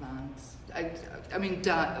dying plants. I mean,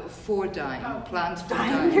 for dying. Plants for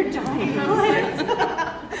dying. You're dying.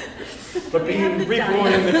 But being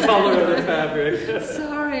reborn in the color of the fabric.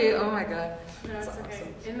 Sorry, oh my God. No, it's okay.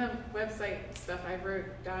 In the website stuff, I wrote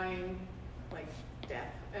dying, like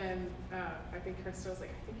death. And I think Krista was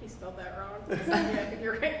like, I think you spelled that wrong. I was like, yeah, I think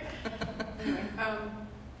you're right. Anyway,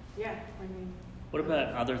 yeah, I mean. What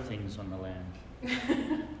about other things on the land?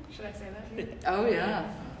 Should I say that? Oh,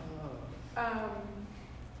 yeah.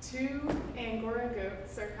 2 Angora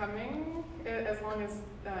goats are coming, as long as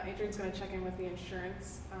Adrian's going to check in with the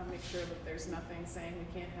insurance, make sure that there's nothing saying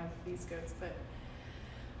we can't have these goats. But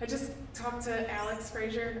I just talked to Alex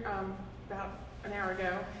Frazier about an hour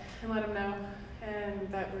ago and let him know, and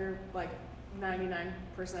that we're like 99%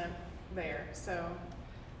 there. So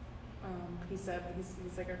he said,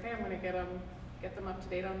 he's like, okay, I'm going to get them up to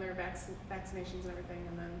date on their vaccinations and everything,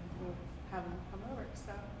 and then we'll have them come over.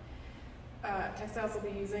 So. Textiles will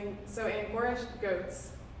be using, so Angora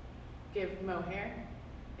goats give mohair,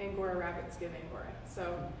 Angora rabbits give Angora.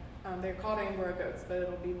 So they're called Angora goats, but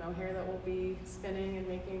it'll be mohair that will be spinning and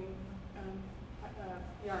making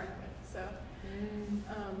yarn with. So,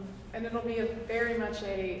 and it'll be very much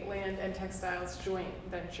a land and textiles joint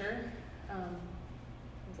venture.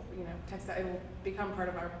 You know, textile, it will become part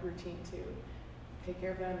of our routine to take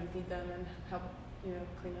care of them and feed them and help, you know,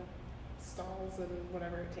 clean up stalls and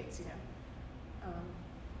whatever it takes, you know.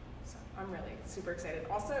 So I'm really super excited.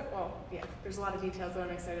 Also, well, yeah, there's a lot of details that I'm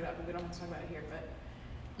excited about, but we don't have to talk about it here, but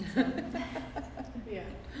yeah.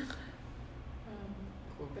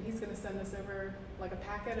 Cool. But he's going to send us over like a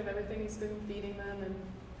packet of everything he's been feeding them and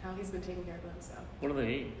how he's been taking care of them. So. What do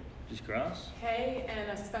they eat? Just grass? Hay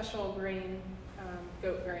and a special grain,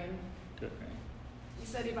 goat grain. Goat grain. He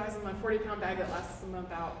said he buys them a 40-pound bag that lasts them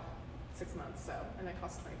about 6 months, so, and that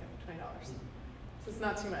costs $20. So it's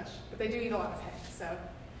not too much, but they do eat a lot of hay. So,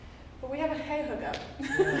 but we have a hay hookup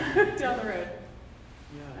down the road.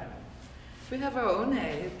 Yeah. We have our own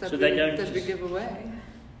hay that, So they don't we just- give away.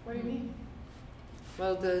 What do you mean?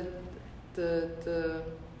 Well, the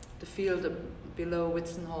field below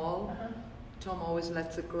Whitson Hall, Uh-huh. Tom always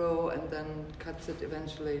lets it grow and then cuts it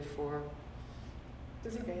eventually for.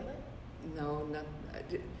 Does he bale it? No, not.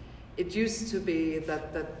 it used to be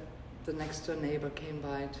that the next door neighbor came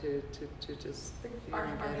by to just Our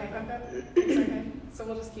get hay it. bump out? It's okay. So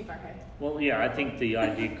we'll just keep our hay. Well, yeah, I think the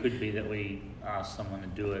idea could be that we ask someone to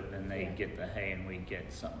do it, and they Yeah. get the hay, and we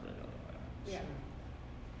get some of it. Yeah.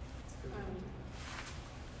 That's good.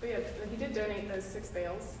 But yeah, he did donate those 6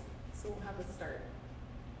 bales, so we'll have a start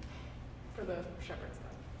for the shepherd's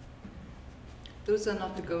dog. Those are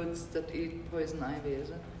not the goats that eat poison ivy, is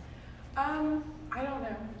it? I don't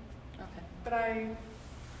know, Okay. but I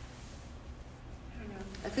don't know.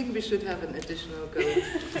 I think we should have an additional goat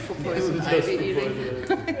for Just poison ivy before eating.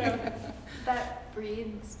 the- Yeah. That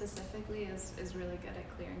breed specifically is really good at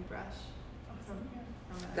clearing brush. Awesome. Yeah.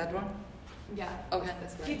 From it. That one? Yeah. Okay.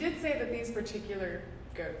 this He way. did say that these particular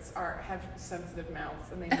goats have sensitive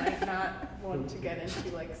mouths and they might not want to get into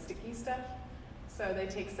like sticky stuff, so they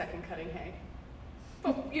take second cutting hay.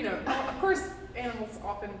 But you know, of course, animals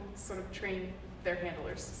often sort of train their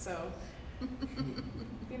handlers, so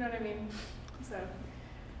you know what I mean. So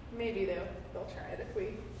maybe they'll try it if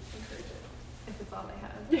we encourage it. If it's all they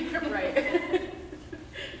have. Yeah, right.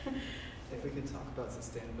 If we could talk about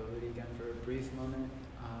sustainability again for a brief moment,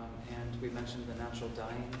 and we mentioned the natural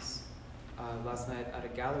dyings. Last night at a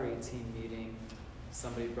gallery team meeting,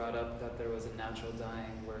 somebody brought up that there was a natural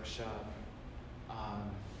dyeing workshop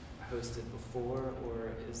hosted before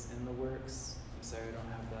or is in the works. I'm sorry, I don't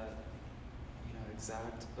have that,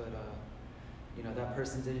 exact, but that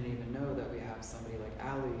person didn't even know that we have somebody like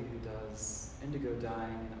Allie who does indigo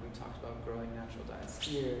dyeing, and that we've talked about growing natural dyes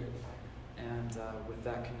here. And with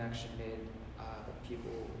that connection made it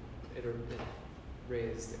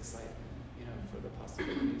raised excitement, for the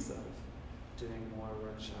possibilities of doing more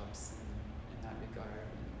workshops in that regard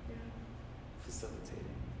and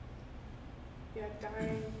facilitating. Yeah,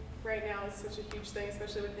 dyeing right now is such a huge thing,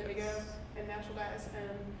 especially with indigo and natural dyes.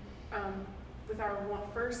 And with our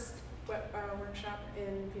first workshop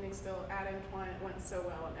in Phoenixville at Antoine, it went so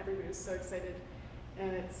well, and everybody was so excited.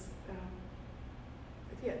 And it's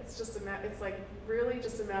it's just it's like really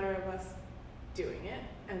just a matter of us doing it,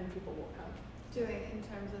 and people will come. Doing in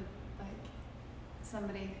terms of like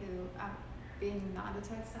somebody who, being not a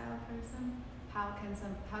textile person, how can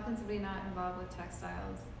somebody not involved with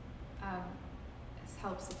textiles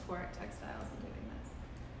help support textiles in doing this?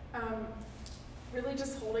 Really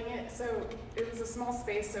just holding it. So it was a small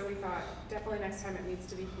space, so we thought definitely next time it needs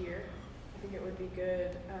to be here. I think it would be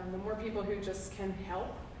good. The more people who just can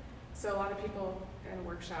help. So a lot of people in a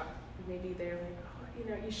workshop, maybe they're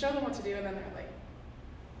like, you show them what to do, and then they're like,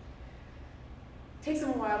 takes them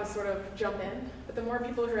a while to sort of jump in, but the more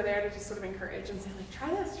people who are there to just sort of encourage and say like, try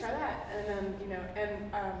this, try that, and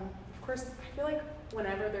then, of course, I feel like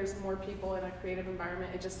whenever there's more people in a creative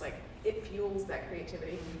environment, it just like, it fuels that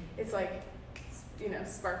creativity. It's like,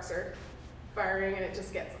 sparks are firing and it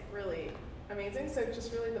just gets really amazing. So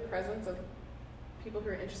just really the presence of people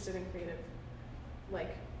who are interested in creative,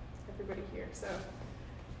 like everybody here. So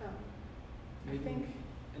I Maybe think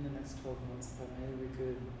in the next 12 months, maybe we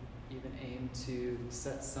could even aim to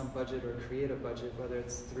set some budget or create a budget, whether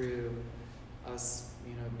it's through us,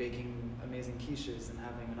 baking amazing quiches and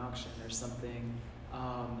having an auction or something,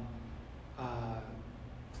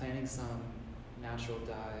 planning some natural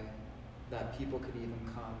dye that people could even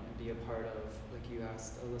come and be a part of. Like you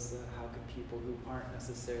asked, Alyssa, how could people who aren't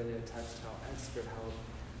necessarily a textile expert help?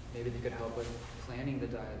 Maybe they could help with planting the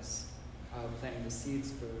dyes, planting the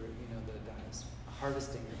seeds for, the dyes,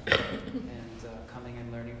 harvesting them, and coming and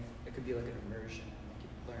learning. It could be like an immersion, like you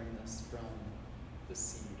learn this from the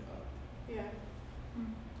seed up. Yeah,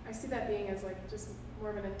 I see that being as like just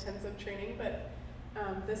more of an intensive training, but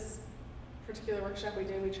this particular workshop we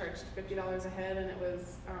did, we charged $50 a head, and it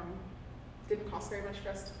was, didn't cost very much for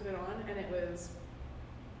us to put it on, and it was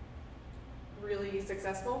really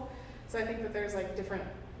successful. So I think that there's like different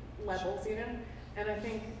levels, and I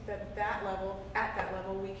think that at that level,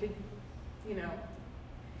 we could,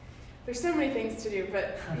 there's so many things to do,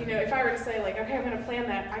 but if I were to say like, okay, I'm going to plan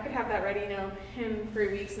that, I could have that ready, in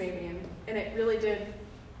 3 weeks maybe, and it really did.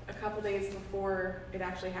 A couple days before it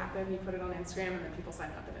actually happened, you put it on Instagram, and then people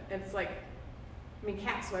sign up in it. And it's like,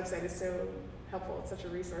 CAP's website is so helpful. It's such a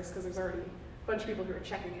resource because there's already a bunch of people who are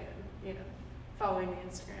checking it and following the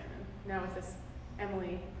Instagram. And now with this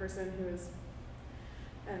Emily person who is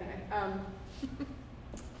anyway.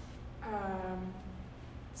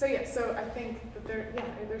 So I think that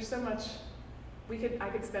there's so much I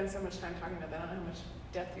could spend so much time talking about that. I don't know how much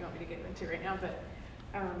depth you want me to get into right now, but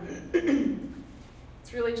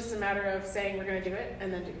it's really just a matter of saying we're going to do it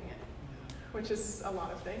and then doing it, which is a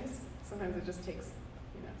lot of things. Sometimes it just takes,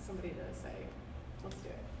 somebody to say, let's do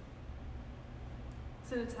it.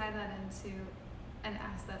 So to tie that into an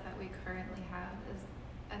asset that we currently have is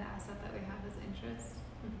interest,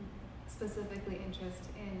 specifically interest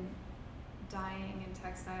in dyeing and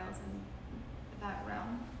textiles and that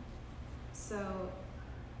realm. So,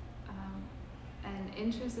 and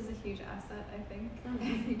interest is a huge asset, I think.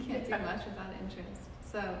 You can't do much without interest.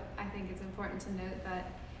 So I think it's important to note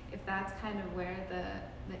that if that's kind of where the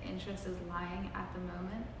interest is lying at the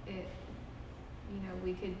moment,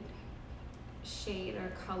 we could shade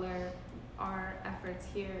or color our efforts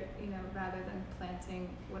here, rather than planting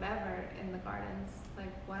whatever in the gardens.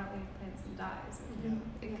 Like, why don't we plant some dyes?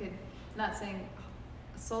 It could, not saying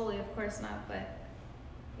solely, of course not, but,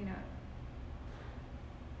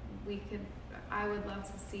 I would love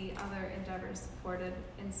to see other endeavors supported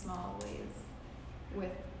in small ways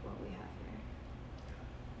with what we have here.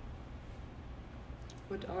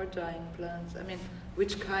 What are dyeing plants? I mean,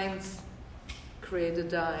 which kinds create a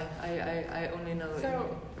dye? I only know.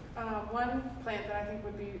 So, one plant that I think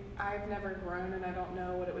I've never grown and I don't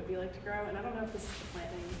know what it would be like to grow, and I don't know if this is the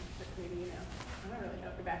plant name that maybe you know. I don't really know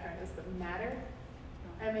what your background is, but madder.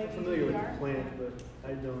 I'm familiar with the plant, but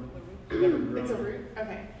I don't. Never grown. It's a root.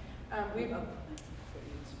 Okay.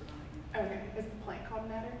 Okay. Is the plant called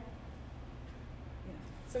madder? Yeah.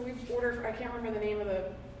 So we've ordered. I can't remember the name of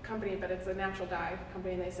the company, but it's a natural dye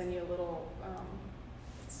company, and they send you a little.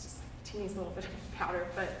 It's just like a teeny little bit of powder,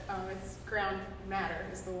 but it's ground madder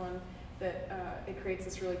is the one that it creates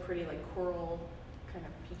this really pretty like coral kind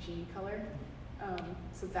of peachy color.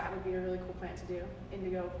 So that would be a really cool plant to do.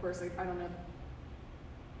 Indigo, of course. I don't know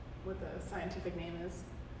what the scientific name is.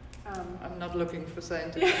 I'm not looking for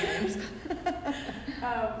scientific names.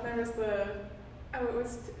 There was it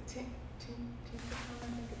was Tinticon, I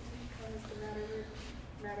think is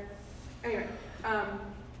the madder. Anyway,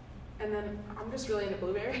 and then I'm just really into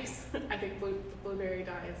blueberries. I think blueberry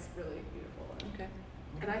dye is really beautiful. Okay.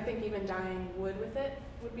 And I think even dyeing wood with it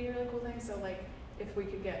would be a really cool thing. So like, if we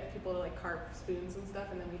could get people to like carve spoons and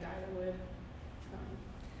stuff, and then we dye the wood.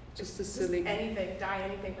 Just dye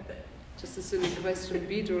anything with it. Just a silly question.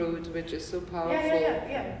 Beetroot, which is so powerful.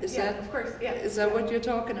 Yeah. Is yeah, that of course? Yeah. Is that what you're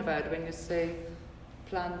talking about when you say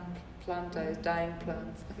plant dyes, dyeing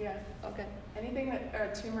plants? Yeah. Okay. Anything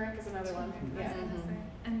that turmeric is another one. Yeah.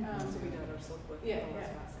 And So we did our silk with Yeah, all those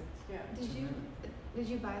yeah. plastics. Yeah. did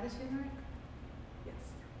you buy the turmeric? Yes.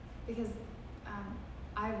 Because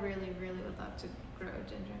I really, really would love to grow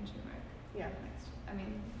ginger and turmeric. Yeah. I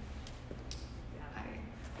mean, Yeah.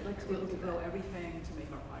 I'd like to be able to grow everything to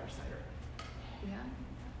make our fire cider. Yeah.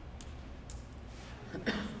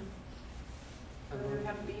 We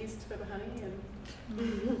have bees for the honey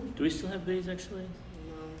and. Do we still have bees actually?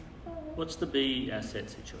 What's the bee asset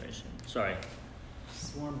situation? Sorry.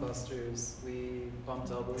 Swarm Busters, we bumped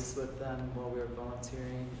elbows with them while we were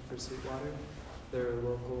volunteering for Sweetwater. They're a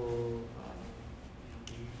local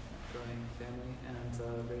bee growing family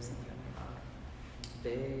and raising family.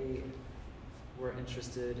 They were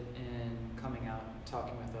interested in coming out,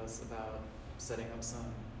 talking with us about setting up some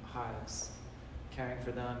hives, caring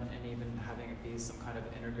for them, and even having it be some kind of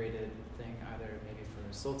integrated thing, either maybe for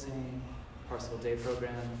Sultane, Parcel Day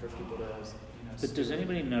program for people to, But does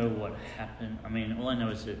anybody know what happened? I mean, all I know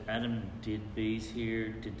is that Adam did bees here.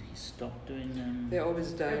 Did he stop doing them? They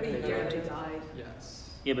always die. Every when year they they die. died. Yes.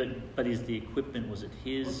 Yeah, but is the equipment, was it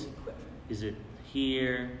his? With the equipment. Is it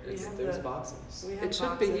here? It's, have there's the- boxes. We have It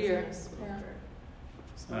should be boxes here. and a smoker.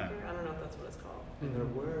 Alright. I don't know if that's what it's called. And there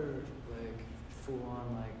were like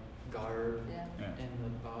full-on like garb Yeah. Yeah. in the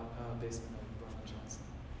basement of Brian Johnson.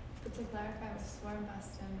 But to clarify with Swarm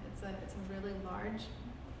Bustin, it's a really large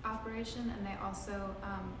operation, and they also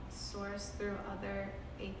source through other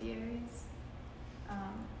apiaries.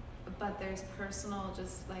 But there's personal,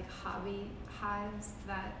 just like hobby hives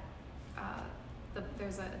that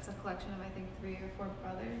it's a collection of I think 3 or 4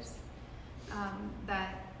 brothers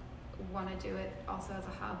that want to do it also as a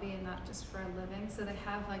hobby and not just for a living. So they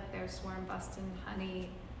have like their Swarm Bustin honey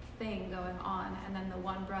thing going on, and then the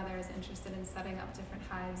one brother is interested in setting up different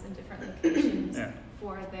hives in different locations Yeah.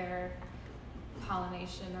 for their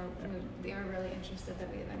pollination, or they were really interested that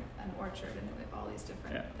we have an orchard and that we have all these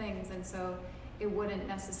different things, and so it wouldn't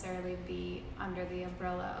necessarily be under the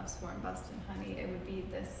umbrella of Swarm Bustin honey. It would be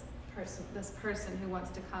this person who wants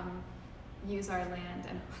to come use our land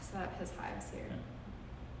and set up his hives here. Yeah.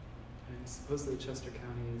 And supposedly Chester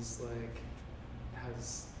County is like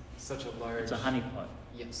has such a large. It's a honeypot.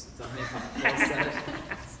 Yes, it's a honeypot. Well said.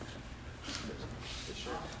 For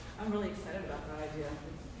sure. I'm really excited about that idea.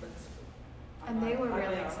 And they were I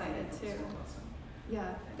really are excited from too. Wisconsin.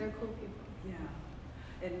 Yeah, they're cool people.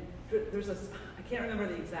 Yeah, and there's I can't remember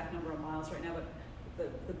the exact number of miles right now, but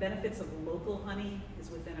the benefits of local honey is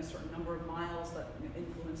within a certain number of miles that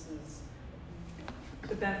influences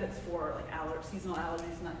the benefits for like seasonal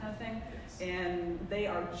allergies and that kind of thing. And they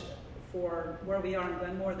are, for where we are in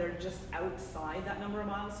Glenmore, they're just outside that number of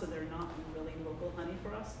miles, so they're not really local honey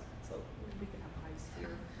for us. So we can have hives here.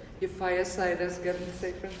 Your fireside is getting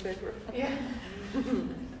safer and safer. Yeah. I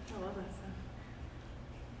love that stuff.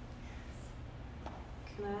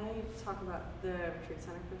 Can I talk about the retreat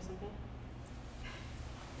center for a second?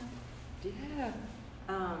 Yeah.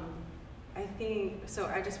 I think, so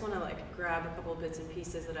I just want to like grab a couple of bits and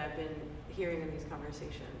pieces that I've been hearing in these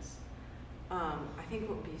conversations. I think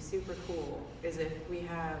what would be super cool is if we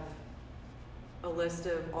have a list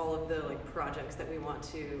of all of the like projects that we want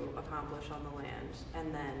to accomplish on the land,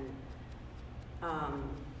 and then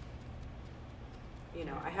you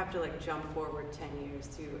know, I have to like jump forward 10 years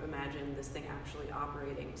to imagine this thing actually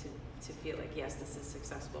operating to feel like, yes, this is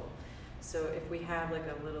successful. So if we have like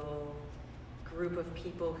a little group of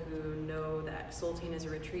people who know that Soltane is a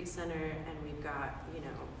retreat center, and we've got, you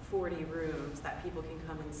know, 40 rooms that people can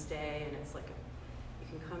come and stay, and it's like you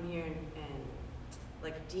can come here and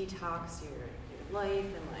like detox your life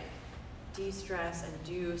and like de-stress and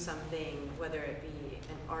do something, whether it be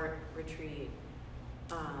an art retreat,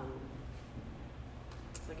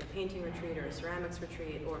 like a painting retreat or a ceramics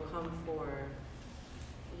retreat, or come for,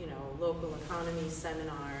 you know, local economy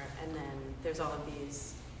seminar, and then there's all of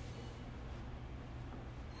these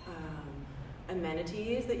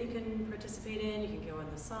amenities that you can participate in. You can go in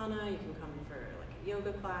the sauna, you can come for like a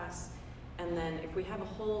yoga class, and then if we have a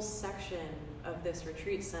whole section of this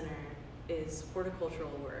retreat center is horticultural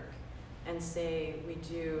work, and say we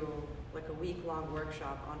do like a week-long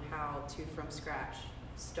workshop on how to, from scratch,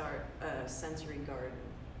 start a sensory garden.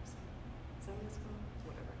 Is that what it's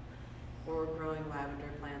called? Whatever. Or growing lavender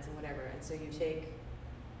plants and whatever. And so you take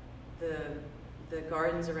the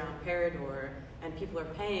gardens around Parador, and people are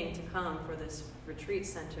paying to come for this retreat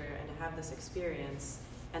center and to have this experience,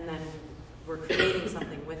 and then we're creating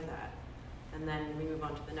something with that. And then we move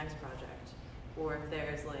on to the next project. Or if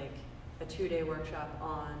there's like a 2-day workshop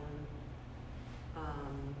on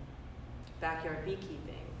backyard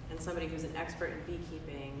beekeeping, and somebody who's an expert in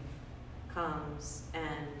beekeeping comes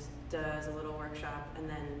and does a little workshop, and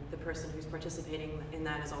then the person who's participating in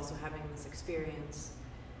that is also having this experience,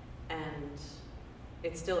 and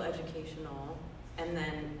it's still educational. And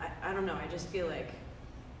then, I don't know, I just feel like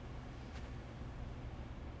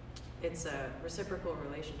it's a reciprocal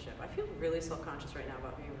relationship. I feel really self-conscious right now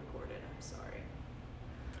about being recorded. I'm sorry.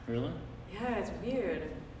 Really? Yeah, it's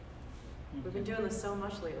weird. We've been doing this so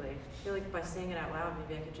much lately. I feel like by saying it out loud,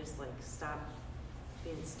 maybe I could just like stop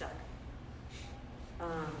being stuck.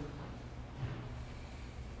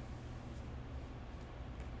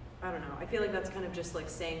 I don't know. I feel like that's kind of just like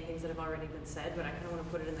saying things that have already been said, but I kind of want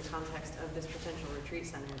to put it in the context of this potential retreat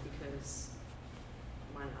center, because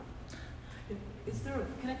why not? Is there,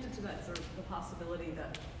 connected to that, is there the possibility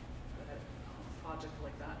that a project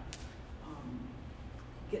like that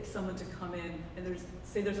get someone to come in, and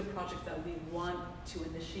there's a project that we want to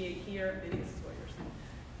initiate here, maybe this is what you're saying,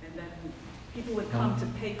 and then people would come to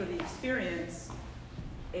pay for the experience,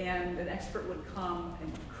 and an expert would come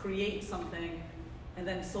and create something, and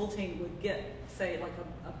then Soltane would get, say, like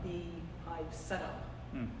a beehive setup,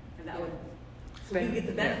 and that would, so we get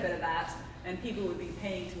the benefit of that, and people would be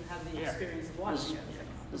paying to have the experience of watching it.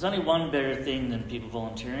 There's only one better thing than people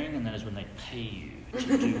volunteering, and that is when they pay you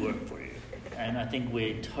to do work for you. And I think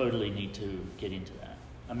we totally need to get into that.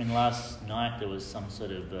 I mean, last night there was some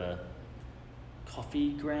sort of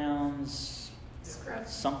coffee grounds,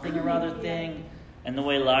 something or other thing. And the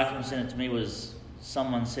way Larkin sent it to me was,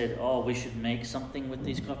 someone said, oh, we should make something with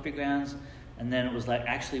these coffee grounds. And then it was like,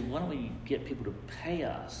 actually, why don't we get people to pay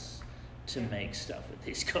us to make stuff with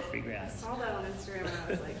these coffee I grounds? saw that on Instagram and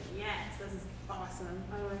I was like, yes, this is awesome.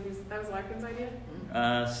 I don't know, that was Larkin's idea?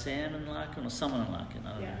 Sam and Larkin, or someone and Larkin.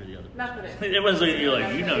 I don't know who the other person. Not that it. Everyone's looking at you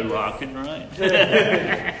like, you know Larkin, right?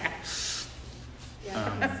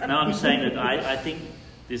 No, I'm saying that I think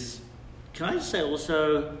this. Can I just say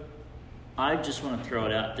also, I just want to throw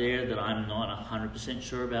it out there that I'm not 100%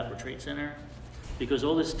 sure about Retreat Center, because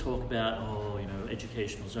all this talk about,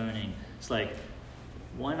 educational zoning, it's like,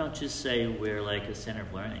 why not just say we're like a center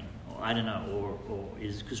of learning? Or I don't know, or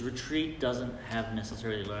is, because retreat doesn't have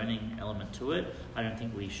necessarily a learning element to it. I don't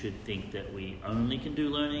think we should think that we only can do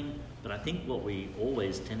learning, but I think what we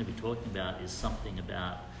always tend to be talking about is something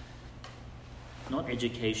about not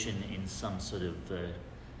education in some sort of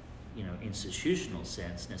institutional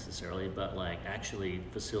sense necessarily, but like actually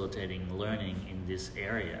facilitating learning in this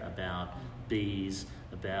area about bees,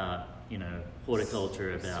 about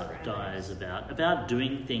horticulture, about dyes, about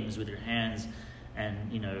doing things with your hands, and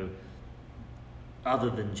other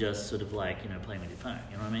than just sort of like playing with your phone.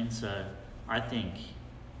 You know what I mean? So I think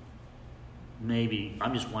maybe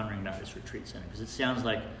I'm just wondering about this retreat center, because it sounds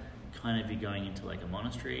like kind of you're going into like a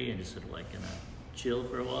monastery and just sort of like gonna chill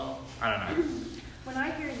for a while. I don't know. When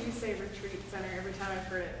I hear you say retreat center, every time I've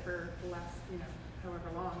heard it for the last,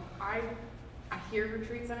 however long, I hear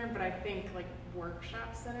retreat center, but I think like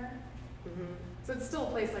workshop center. Mm-hmm. So it's still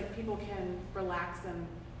a place like people can relax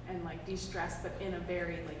and like de-stress, but in a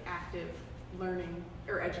very like active learning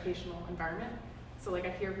or educational environment. So like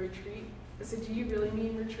I hear retreat. So do you really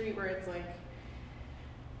mean retreat where it's like,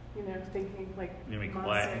 thinking like Be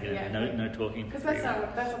quiet, no talking. Because that's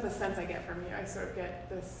not the sense I get from you. I sort of get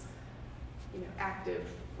this, active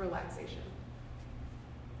relaxation.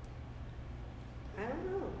 I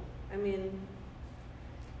don't know. I mean,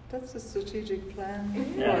 That's a strategic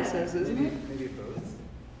plan Yeah. process, isn't it? Maybe both.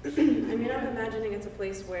 I mean, I'm imagining it's a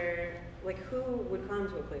place where, like, who would come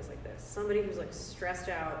to a place like this? Somebody who's like stressed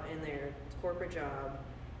out in their corporate job.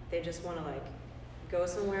 They just want to like go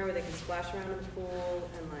somewhere where they can splash around in the pool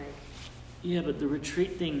and like. Yeah, but the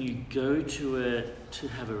retreat thing, you go to it to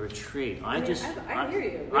have a retreat. I hear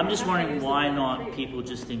you. I'm just That's wondering why I use the why word not retreat. people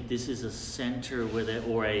just think this is a center where they,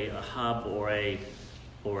 or a hub or a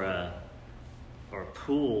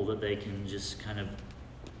pool that they can just kind of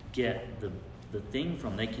get the thing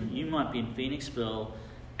from. You might be in Phoenixville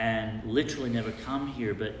and literally never come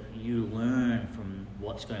here, but you learn from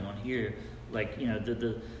what's going on here. Like,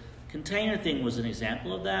 the container thing was an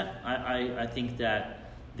example of that. I think that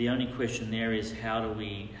the only question there is how do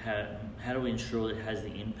we ensure that it has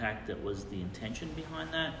the impact that was the intention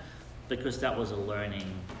behind that? Because that was a learning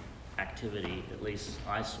activity, at least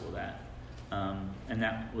I saw that. And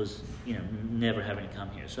that was, never having to come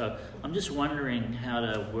here. So I'm just wondering how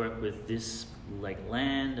to work with this like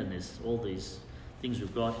land and all these things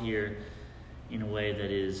we've got here in a way that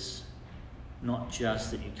is not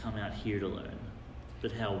just that you come out here to learn,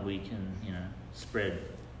 but how we can, spread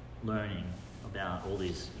learning about all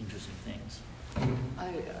these interesting things.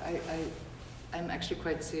 I'm actually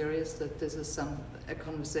quite serious that this is a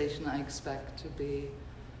conversation I expect to be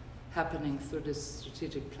happening through this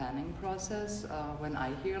strategic planning process. When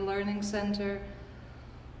I hear learning center,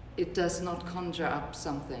 it does not conjure up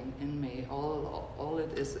something in me. All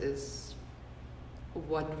it is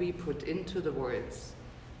what we put into the words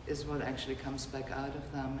is what actually comes back out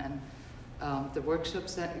of them. And the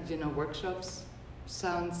workshops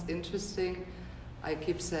sounds interesting. I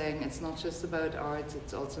keep saying it's not just about art,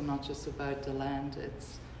 it's also not just about the land,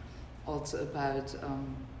 it's also about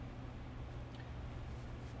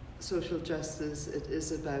social justice, it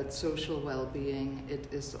is about social well-being, it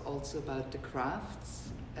is also about the crafts.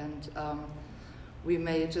 And we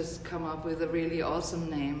may just come up with a really awesome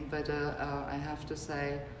name, but I have to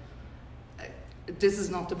say, this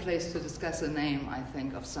is not the place to discuss a name, I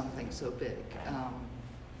think, of something so big.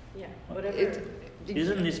 Yeah, whatever.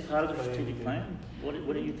 Isn't this part of the strategic plan? What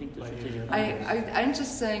do you think the strategic plan is? I'm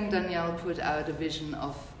just saying Danielle put out a vision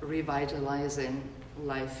of revitalizing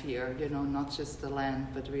life here, not just the land,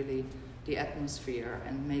 but really the atmosphere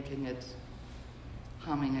and making it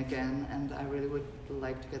humming again. And I really would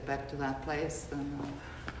like to get back to that place.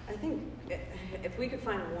 I think if we could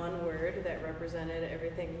find one word that represented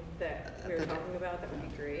everything that we were talking about, that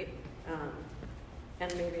would be great.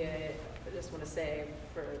 And maybe I just want to say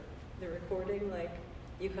for the recording, like,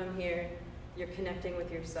 you come here, you're connecting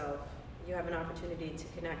with yourself, you have an opportunity to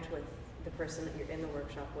connect with the person that you're in the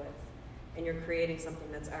workshop with, and you're creating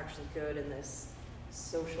something that's actually good in this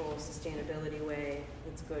social sustainability way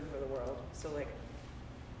that's good for the world. So like,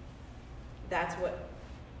 that's what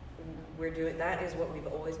we're doing, that is what we've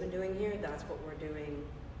always been doing here, that's what we're doing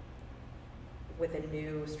with a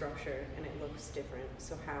new structure, and it looks different.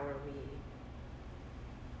 So how are we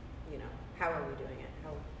doing it?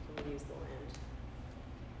 How can we use the land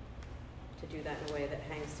to do that in a way that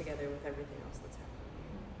hangs together with everything else that's happening?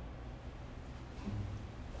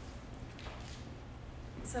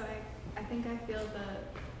 So I think I feel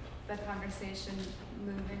the conversation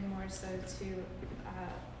moving more so to,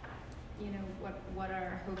 what are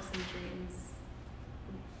our hopes and dreams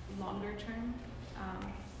longer term,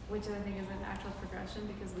 which I think is a natural progression,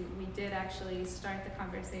 because we did actually start the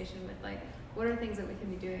conversation with like, what are things that we can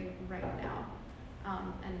be doing right now?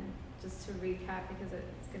 And just to recap, because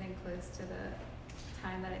it's getting close to the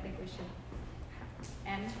time that I think we should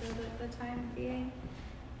end for the time being.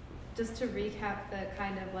 Just to recap the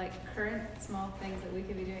kind of like current small things that we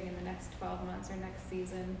could be doing in the next 12 months or next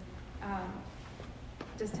season.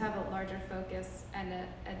 just have a larger focus and a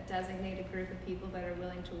designated group of people that are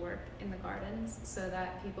willing to work in the gardens, so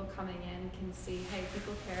that people coming in can see, hey,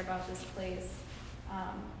 people care about this place.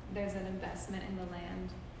 There's an investment in the land.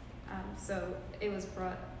 So it was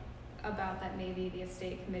brought about that maybe the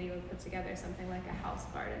estate committee would put together something like a house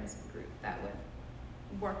gardens group that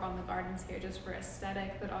would work on the gardens here just for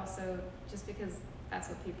aesthetic, but also just because that's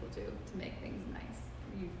what people do to make things nice,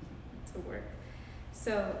 to work.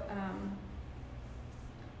 So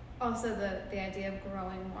also the idea of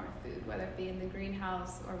growing more food, whether it be in the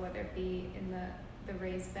greenhouse or whether it be in the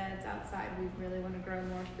raised beds outside. We really want to grow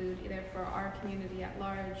more food, either for our community at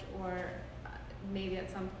large or maybe at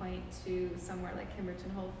some point to somewhere like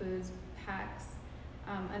Kimberton Whole Foods, PAX,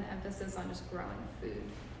 an emphasis on just growing food.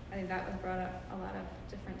 I think that was brought up a lot of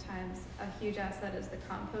different times. A huge asset is the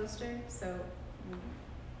composter. So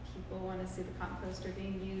people want to see the composter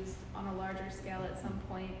being used on a larger scale at some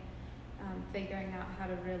point, figuring out how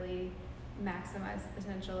to really maximize the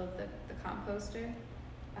potential of the composter.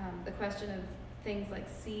 The question of things like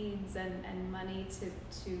seeds and money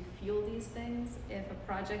to fuel these things. If a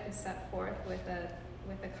project is set forth with a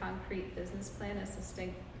concrete business plan, a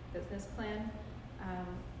succinct business plan,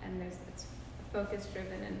 and it's focus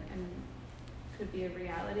driven and could be a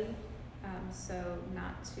reality. So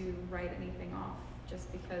not to write anything off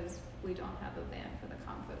just because we don't have a van for the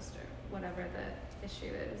composter, whatever the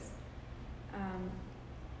issue is.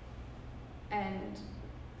 And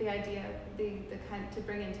the idea, the kind to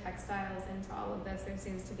bring in textiles into all of this, there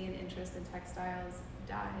seems to be an interest in textiles,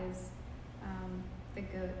 dyes, the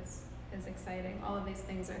goats is exciting. All of these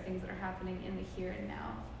things are things that are happening in the here and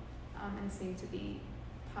now, and seem to be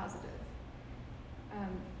positive.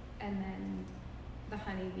 And then the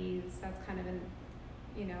honeybees, that's kind of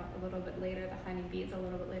a little bit later, the honeybees a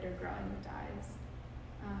little bit later growing the dyes.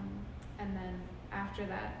 And then after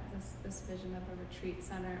that, this vision of a retreat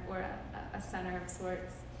center or a center of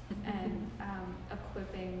sorts, and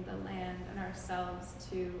equipping the land and ourselves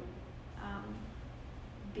to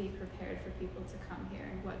be prepared for people to come here,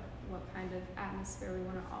 and what kind of atmosphere we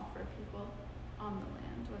want to offer people on the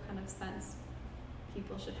land, what kind of sense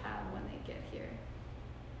people should have when they get here.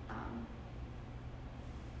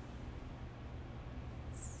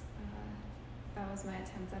 That was my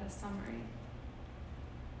attempt at a summary.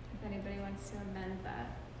 If anybody wants to amend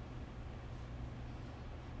that.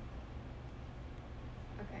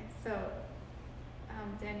 Okay, so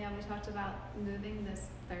Danielle, we talked about moving this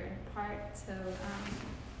third part to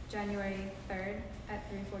January 3rd at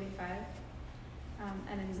 3:45.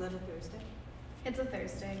 And Is that a Thursday? It's a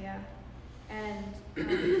Thursday, yeah. And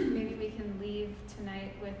maybe we can leave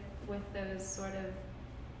tonight with those sort of,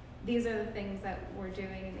 these are the things that we're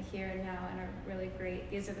doing in the here and now and are really great.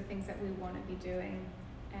 These are the things that we want to be doing,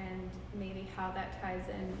 and maybe how that ties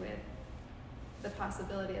in with the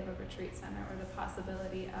possibility of a retreat center, or the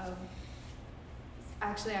possibility of,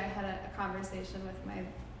 actually I had a conversation with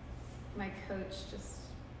my coach just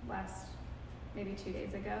maybe 2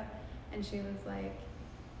 days ago, and she was like,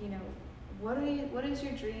 what is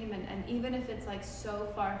your dream? And even if it's like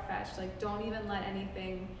so far-fetched, like don't even let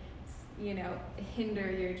anything,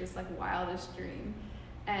 hinder your just like wildest dream.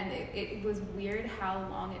 And it was weird how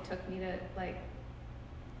long it took me to like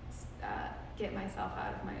get myself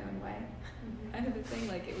out of my own way, kind of a thing.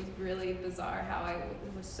 Like it was really bizarre how I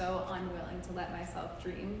was so unwilling to let myself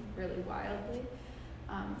dream really wildly.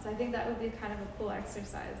 So I think that would be kind of a cool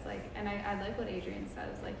exercise. Like, and I like what Adrienne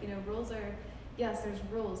says. Like, rules are, yes, there's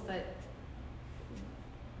rules, but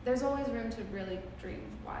there's always room to really dream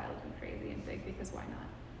wild and crazy and big, because why not?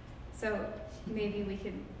 So maybe we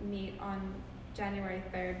could meet on January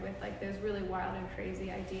 3rd with like those really wild and crazy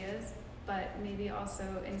ideas, but maybe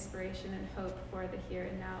also inspiration and hope for the here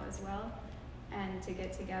and now as well, and to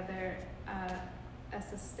get together a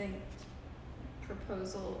succinct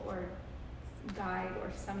proposal or guide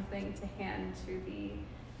or something to hand to the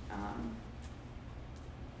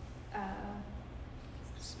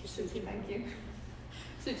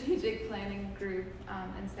strategic planning group,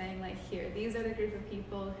 and saying like, here, these are the group of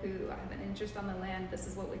people who have an interest on the land. This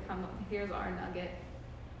is what we come up with. Here's our nugget.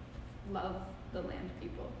 Love the land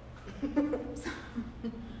people.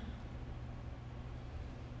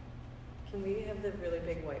 Can we have the really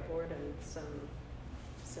big whiteboard and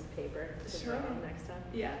some paper to Sure. write on next time?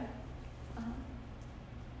 Yeah.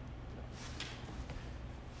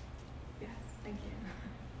 Yes, thank you.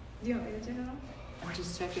 Do you want me to turn it on? I'm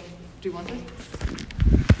just checking. Do you want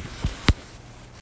it?